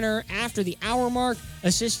game winner after the hour mark,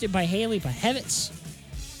 assisted by Haley Pahevitz.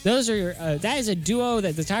 That is a duo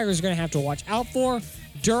that the Tigers are going to have to watch out for.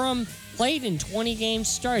 Durham played in 20 games,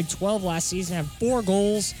 started 12 last season, had 4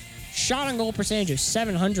 goals, shot on goal percentage of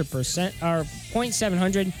 700%, or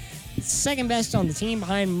 .700, second best on the team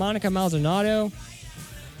behind Monica Maldonado.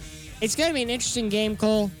 It's going to be an interesting game,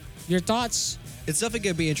 Cole. Your thoughts? It's definitely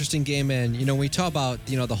going to be an interesting game, and when we talk about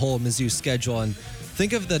the whole Mizzou schedule, and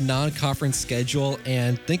think of the non-conference schedule,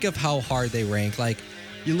 and think of how hard they rank. Like,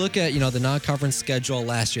 you look at the non-conference schedule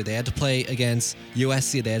last year. They had to play against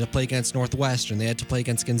USC. They had to play against Northwestern. They had to play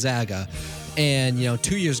against Gonzaga. And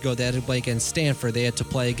 2 years ago, they had to play against Stanford. They had to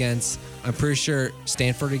play against, I'm pretty sure,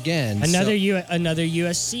 Stanford again. Another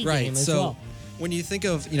USC game as well. When you think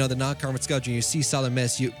of the non-conference schedule, you see Southern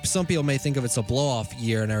Miss. Some people may think of it's a blow-off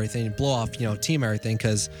year and everything, blow-off team everything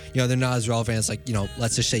because they're not as relevant as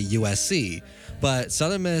let's just say USC. But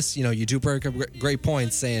Southern Miss, you do bring up great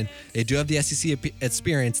points saying they do have the SEC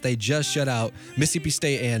experience. They just shut out Mississippi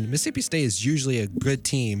State, and Mississippi State is usually a good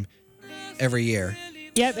team every year.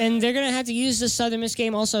 Yep, and they're going to have to use the Southern Miss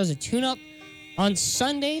game also as a tune-up. On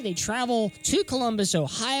Sunday, they travel to Columbus,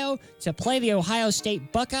 Ohio to play the Ohio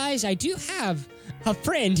State Buckeyes. I do have a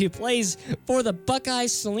friend who plays for the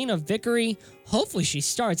Buckeyes, Selena Vickery. Hopefully she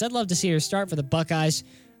starts. I'd love to see her start for the Buckeyes.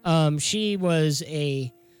 She was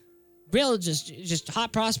a real just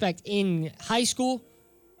hot prospect in high school.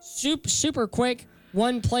 Super quick.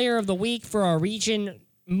 Won Player of the Week for our region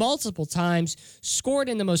multiple times. Scored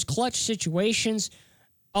in the most clutch situations.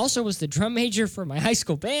 Also was the drum major for my high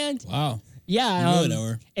school band. Wow. Yeah, you really know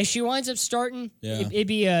her. If she winds up starting, Yeah. it'd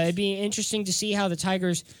be interesting to see how the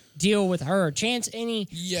Tigers deal with her. Chance, any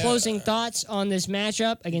closing thoughts on this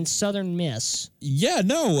matchup against Southern Miss? Yeah,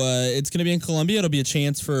 no, it's going to be in Columbia. It'll be a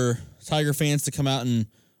chance for Tiger fans to come out and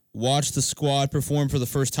watch the squad perform for the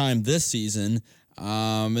first time this season.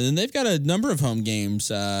 And then they've got a number of home games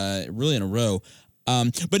really in a row.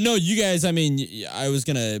 But no, you guys, I mean, I was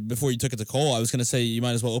going to, before you took it to Cole, I was going to say you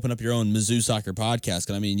might as well open up your own Mizzou Soccer podcast.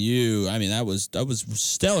 And that was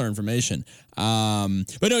stellar information.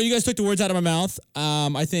 But no, you guys took the words out of my mouth.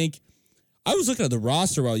 I think I was looking at the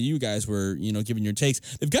roster while you guys were, giving your takes.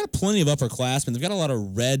 They've got plenty of upperclassmen. They've got a lot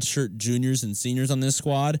of red shirt juniors and seniors on this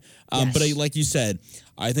squad. Yes. But like you said,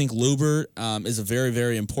 I think Lubert is a very,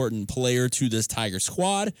 very important player to this Tiger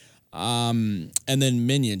squad. And then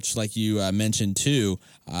Minich, like you mentioned too,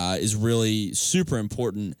 is really super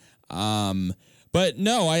important. But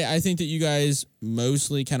no, I think that you guys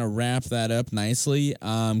mostly kind of wrap that up nicely.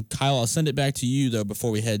 Kyle, I'll send it back to you though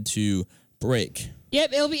before we head to break.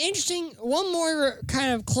 Yep, it'll be interesting. One more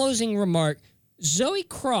kind of closing remark. Zoe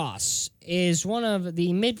Cross is one of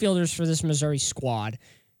the midfielders for this Missouri squad.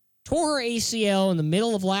 Tore her ACL in the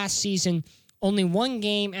middle of last season. Only one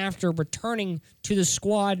game after returning to the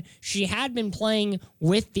squad. She had been playing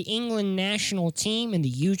with the England national team in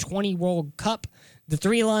the U20 World Cup. The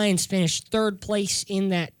Three Lions finished third place in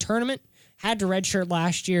that tournament. Had to redshirt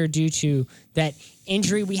last year due to that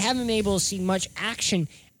injury. We haven't been able to see much action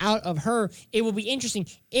out of her. It will be interesting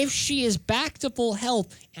if she is back to full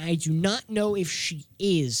health, and I do not know if she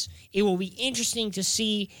is. It will be interesting to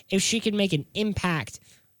see if she can make an impact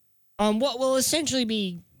on what will essentially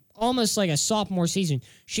be almost like a sophomore season.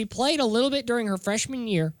 She played a little bit during her freshman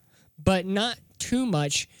year, but not too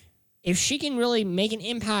much. If she can really make an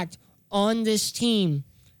impact on this team,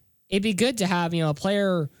 it'd be good to have, a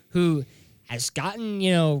player who has gotten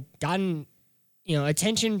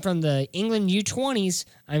attention from the England U20s.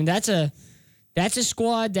 I mean, that's a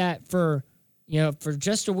squad that for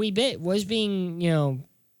just a wee bit was being,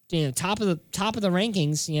 top of the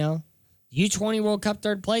rankings, U20 World Cup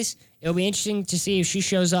third place. It'll be interesting to see if she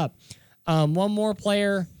shows up. One more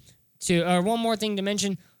thing to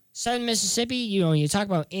mention. Southern Mississippi, you talk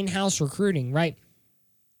about in-house recruiting, right?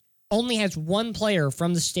 Only has one player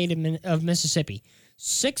from the state of Mississippi.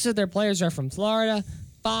 6 of their players are from Florida.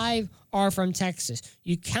 5 are from Texas.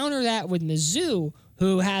 You counter that with Mizzou,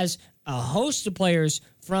 who has a host of players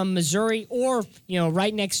from Missouri or,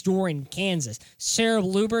 right next door in Kansas. Sarah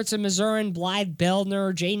Lubert's a Missourian, Blythe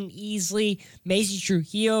Beldner, Jaden Easley, Macy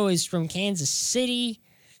Trujillo is from Kansas City.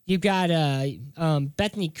 You've got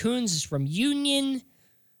Bethany Coons from Union.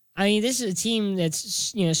 I mean, this is a team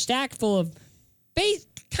that's stacked full of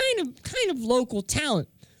kind of local talent,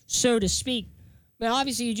 so to speak. But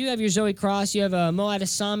obviously, you do have your Zoe Cross. You have Mo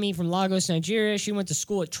Adesami from Lagos, Nigeria. She went to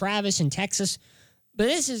school at Travis in Texas. But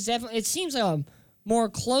this is definitely, it seems like a more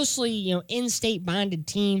closely, in-state bonded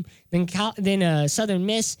team than Southern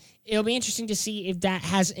Miss. It'll be interesting to see if that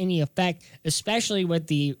has any effect, especially with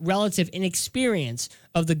the relative inexperience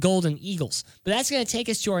of the Golden Eagles. But that's going to take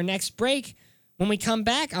us to our next break. When we come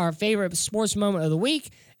back, our favorite sports moment of the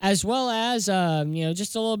week, as well as,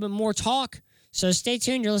 just a little bit more talk. So stay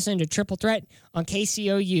tuned. You're listening to Triple Threat on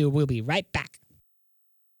KCOU. We'll be right back.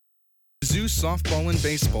 Mizzou Softball and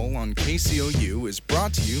Baseball on KCOU is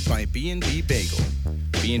brought to you by B&B Bagel.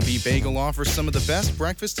 B&B Bagel offers some of the best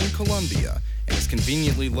breakfast in Columbia and is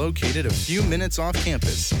conveniently located a few minutes off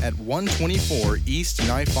campus at 124 East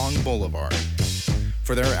Nifong Boulevard.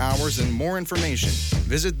 For their hours and more information,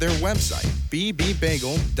 visit their website,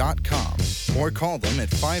 bbbagel.com, or call them at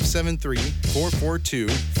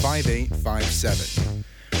 573-442-5857.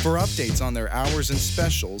 For updates on their hours and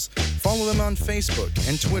specials, follow them on Facebook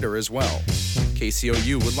and Twitter as well.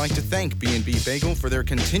 KCOU would like to thank B&B Bagel for their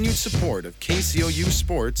continued support of KCOU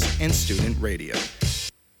Sports and Student Radio.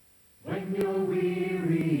 When you're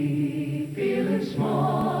weary, feeling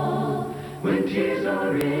small, when tears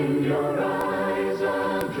are in your eyes,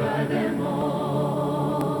 I'll dry them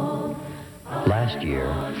all. Last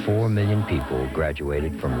year, 4 million people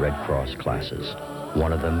graduated from Red Cross classes.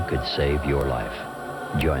 One of them could save your life.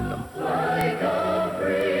 Join them. Like a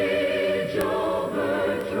bridge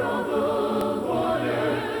over troubled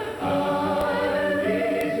water,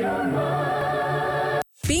 is your mind.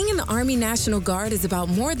 Being in the Army National Guard is about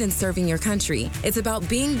more than serving your country. It's about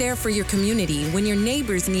being there for your community when your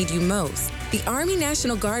neighbors need you most. The Army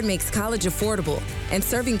National Guard makes college affordable, and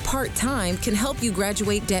serving part-time can help you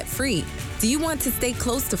graduate debt-free. Do you want to stay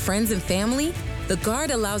close to friends and family? The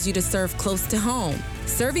Guard allows you to serve close to home.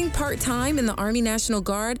 Serving part-time in the Army National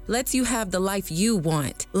Guard lets you have the life you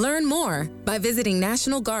want. Learn more by visiting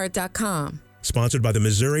NationalGuard.com. Sponsored by the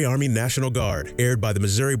Missouri Army National Guard. Aired by the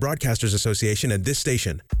Missouri Broadcasters Association and this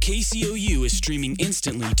station. KCOU is streaming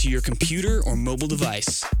instantly to your computer or mobile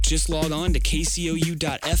device. Just log on to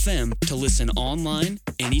kcou.fm to listen online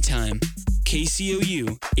anytime.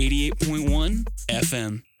 KCOU 88.1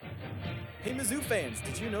 FM. Hey Mizzou fans,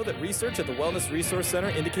 did you know that research at the Wellness Resource Center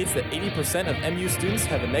indicates that 80% of MU students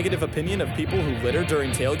have a negative opinion of people who litter during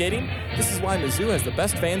tailgating? This is why Mizzou has the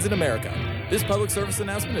best fans in America. This public service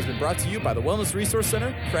announcement has been brought to you by the Wellness Resource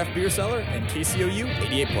Center, Craft Beer Cellar, and KCOU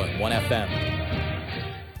 88.1 FM.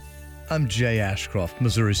 I'm Jay Ashcroft,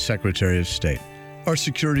 Missouri's Secretary of State. Our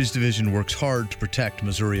Securities Division works hard to protect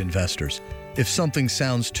Missouri investors. If something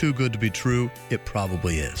sounds too good to be true, it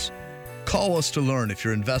probably is. Call us to learn if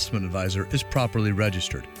your investment advisor is properly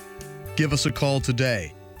registered. Give us a call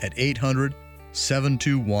today at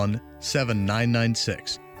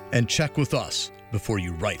 800-721-7996 and check with us before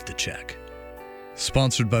you write the check.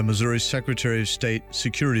 Sponsored by Missouri's Secretary of State,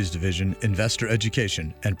 Securities Division, Investor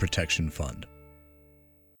Education and Protection Fund.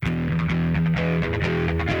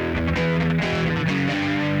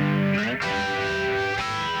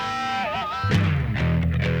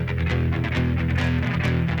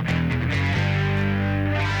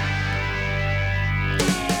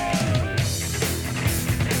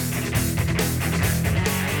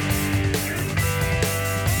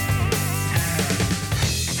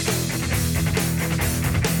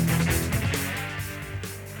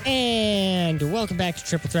 And welcome back to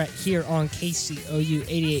Triple Threat here on KCOU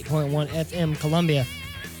 88.1 FM Columbia.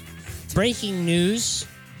 Breaking news.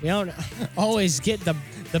 We don't always get the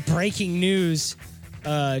breaking news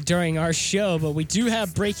during our show, but we do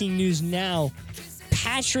have breaking news now.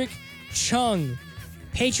 Patrick Chung,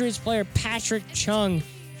 Patriots player Patrick Chung,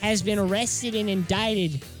 has been arrested and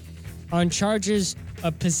indicted on charges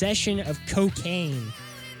of possession of cocaine.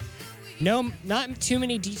 No, not too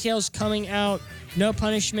many details coming out. No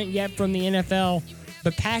punishment yet from the NFL,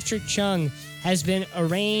 but Patrick Chung has been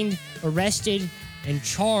arraigned, arrested, and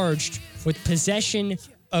charged with possession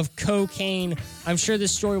of cocaine. I'm sure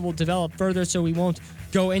this story will develop further, so we won't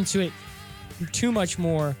go into it too much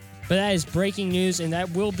more, but that is breaking news, and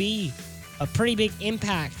that will be a pretty big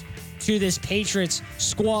impact to this Patriots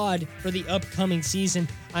squad for the upcoming season.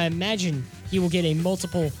 I imagine he will get a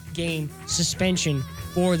multiple game suspension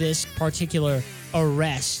for this particular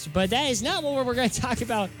arrest. But that is not what we're going to talk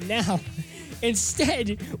about now.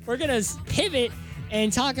 Instead, we're going to pivot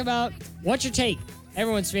and talk about What's Your Take,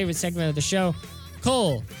 everyone's favorite segment of the show.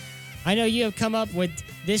 Cole, I know you have come up with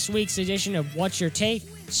this week's edition of What's Your Take.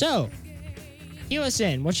 So, Fill us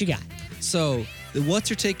in. What you got? So, the What's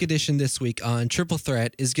Your Take edition this week on Triple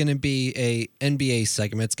Threat is going to be a NBA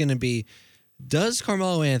segment. It's going to be, does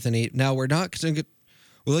Carmelo Anthony, now we're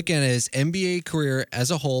looking at his NBA career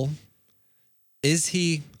as a whole, is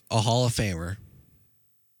he a Hall of Famer?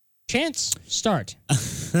 Chance, start.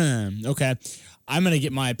 Okay. I'm going to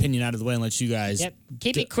get my opinion out of the way and let you guys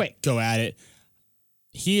Keep it quick. Go at it.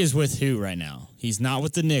 He is with who right now? He's not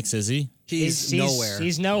with the Knicks, is he? He's nowhere.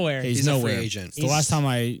 He's nowhere. He's nowhere. a free agent. It's the last time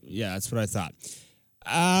that's what I thought.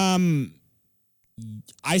 I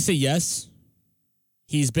say yes.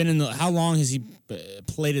 He's been in how long has he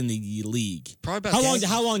played in the league? Probably about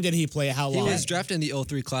how long did he play? How long? He was drafted in the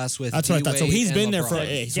 03 class with That's what I thought. So he's been there for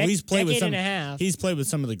he's played with and a half. He's played with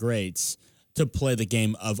some of the greats to play the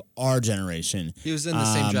game of our generation. He was in the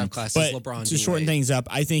same draft class as LeBron. To shorten things up,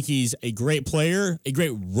 I think he's a great player, a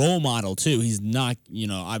great role model too. He's not,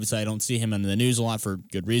 obviously I don't see him in the news a lot for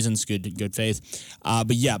good reasons, good faith.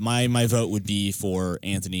 But yeah, my vote would be for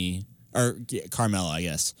Anthony or Carmelo, I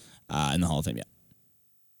guess, in the Hall of Fame. Yeah.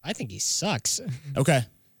 I think he sucks. Okay.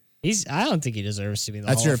 I don't think he deserves to be in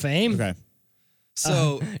the Hall of Fame. Okay.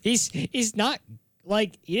 So he's not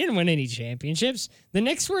like he didn't win any championships. The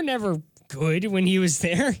Knicks were never good when he was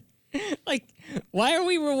there. Like, why are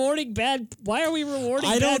we rewarding bad? Why are we rewarding?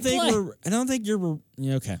 I don't bad think play? we're. I don't think you're.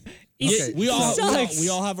 Okay. Okay. We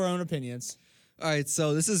all have our own opinions. All right.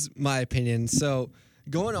 So this is my opinion. So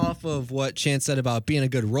going off of what Chance said about being a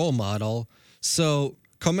good role model, so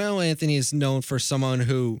Carmelo Anthony is known for someone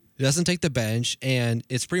who doesn't take the bench, and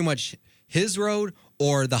it's pretty much his road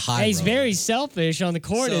or the high road. He's very selfish on the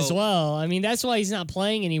court So- as well. I mean, that's why he's not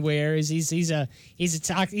playing anywhere. Is he's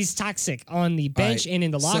toxic on the bench Right. and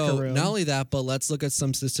in the locker So, room. Not only that, but let's look at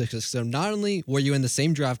some statistics. So not only were you in the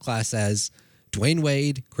same draft class as Dwayne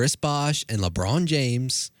Wade, Chris Bosh, and LeBron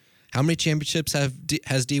James, how many championships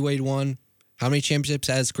has D Wade won? How many championships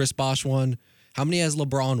has Chris Bosh won? How many has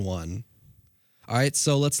LeBron won? All right,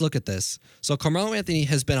 so let's look at this. So Carmelo Anthony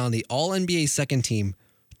has been on the All-NBA second team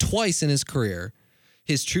twice in his career.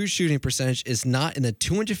 His true shooting percentage is not in the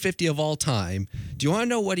 250 of all time. Do you want to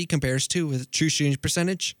know what he compares to with true shooting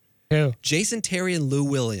percentage? Who? Jason Terry and Lou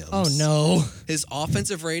Williams. Oh, no. His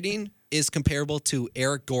offensive rating is comparable to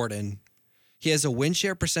Eric Gordon. He has a win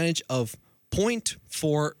share percentage of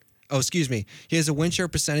 0.4. Oh, excuse me. He has a win share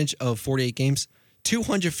percentage of 48 games,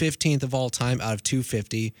 215th of all time out of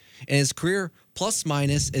 250. And his career plus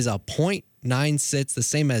minus is a 0.96, the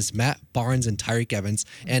same as Matt Barnes and Tyreek Evans.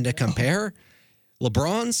 And to compare,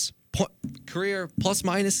 LeBron's career plus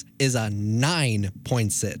minus is a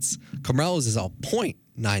 9.6. Carmelo's is a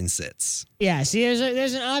 0.96. Yeah, see,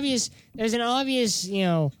 there's an obvious there's an obvious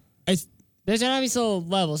little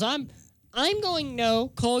level. So I'm going no.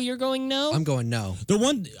 Cole, you're going no. I'm going no. The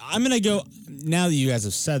one I'm gonna go now that you guys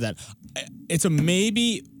have said that, it's a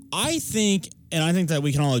maybe. I think that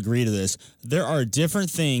we can all agree to this. There are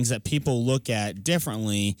different things that people look at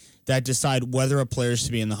differently that decide whether a player is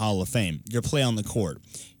to be in the Hall of Fame. Your play on the court,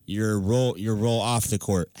 your role off the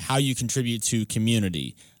court, how you contribute to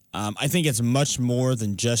community. I think it's much more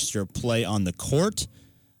than just your play on the court.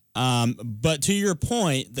 But to your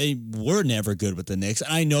point, they were never good with the Knicks.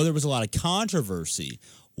 And I know there was a lot of controversy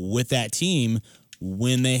with that team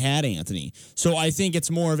when they had Anthony. So I think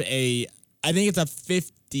it's more of a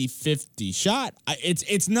 50-50 shot.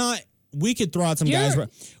 It's not. We could throw out some guys.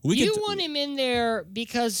 You want him in there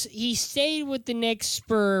because he stayed with the Knicks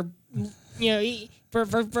for a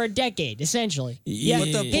decade, essentially. Yeah,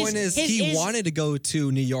 but the point is, he wanted to go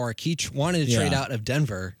to New York. He wanted to trade out of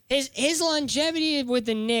Denver. His longevity with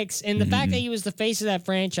the Knicks and the fact that he was the face of that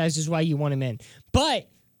franchise is why you want him in. But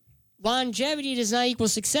longevity does not equal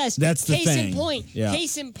success. That's the thing.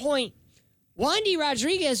 Case in point. Wandy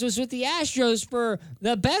Rodriguez was with the Astros for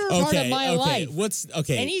the better part of my life.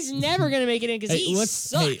 And he's never going to make it in because he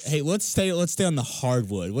sucks. Hey, let's stay on the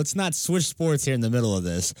hardwood. Let's not switch sports here in the middle of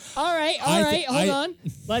this. All right, hold on.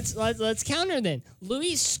 Let's counter then.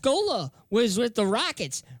 Luis Scola was with the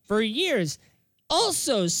Rockets for years.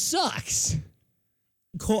 Also sucks.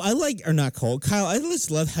 Cole, Kyle, I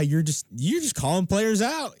just love how you're just calling players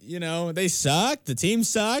out. They suck. The team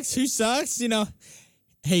sucks. Who sucks?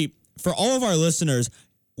 Hey, for all of our listeners,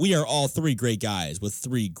 we are all three great guys with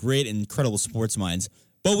three great, incredible sports minds,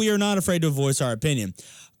 but we are not afraid to voice our opinion.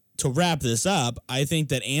 To wrap this up, I think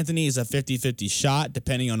that Anthony is a 50-50 shot,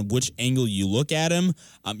 depending on which angle you look at him.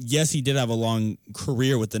 Yes, he did have a long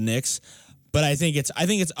career with the Knicks, but I think it's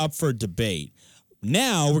up for debate.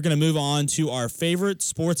 Now we're going to move on to our favorite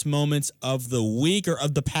sports moments of the week or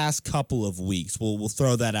of the past couple of weeks. We'll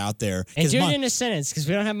throw that out there. And do it in a sentence because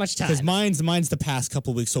we don't have much time. Because mine's the past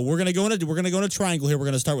couple of weeks. So we're gonna go in a triangle here. We're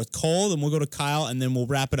gonna start with Cole, then we'll go to Kyle, and then we'll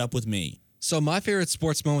wrap it up with me. So my favorite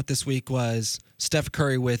sports moment this week was Steph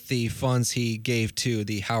Curry with the funds he gave to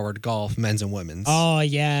the Howard Golf men's and women's. Oh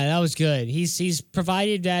yeah, that was good. He's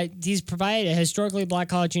provided a historically black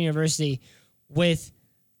college university with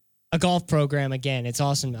a golf program again. It's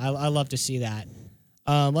awesome. I love to see that.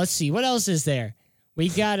 Let's see. What else is there?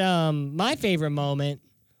 We've got my favorite moment,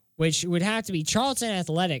 which would have to be Charlton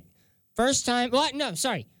Athletic. First time. Well, no,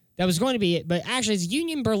 sorry. That was going to be it. But actually, it's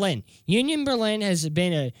Union Berlin. Union Berlin has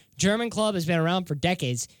been a German club, has been around for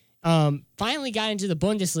decades. Finally got into the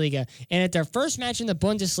Bundesliga. And at their first match in the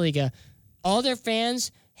Bundesliga, all their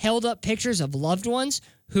fans held up pictures of loved ones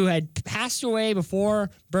who had passed away before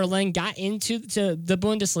Berlin got into the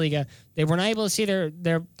Bundesliga. They were not able to see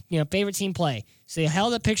their favorite team play. So they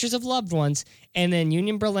held up pictures of loved ones, and then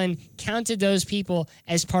Union Berlin counted those people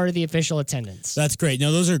as part of the official attendance. That's great.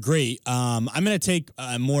 No, those are great. I'm going to take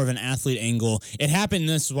more of an athlete angle. It happened,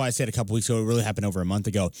 this is why I said a couple weeks ago, it really happened over a month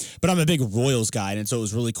ago. But I'm a big Royals guy, and so it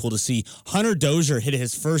was really cool to see Hunter Dozier hit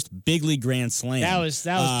his first big league grand slam. That was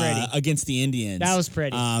pretty. Against the Indians. That was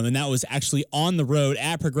pretty. And that was actually on the road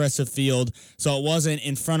at Progressive Field, so it wasn't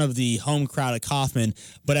in front of the home crowd at Kauffman.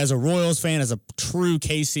 But as a Royals fan, as a true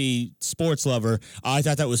KC sports lover, I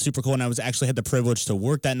thought that was super cool, and I actually had the privilege to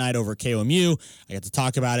work that night over at KOMU. I got to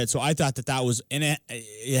talk about it, so I thought that was, and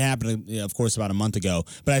it happened, of course, about a month ago,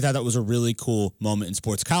 but I thought that was a really cool moment in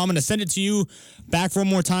sports. Kyle, I'm going to send it to you back for one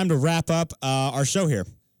more time to wrap up our show here.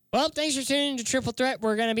 Well, thanks for tuning in to Triple Threat.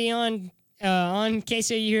 We're going to be on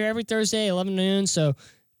KCOU here every Thursday, 11 noon, so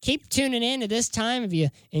keep tuning in at this time. If you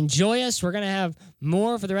enjoy us, we're going to have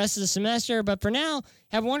more for the rest of the semester. But for now,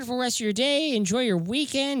 have a wonderful rest of your day. Enjoy your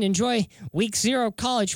weekend. Enjoy week 0 of college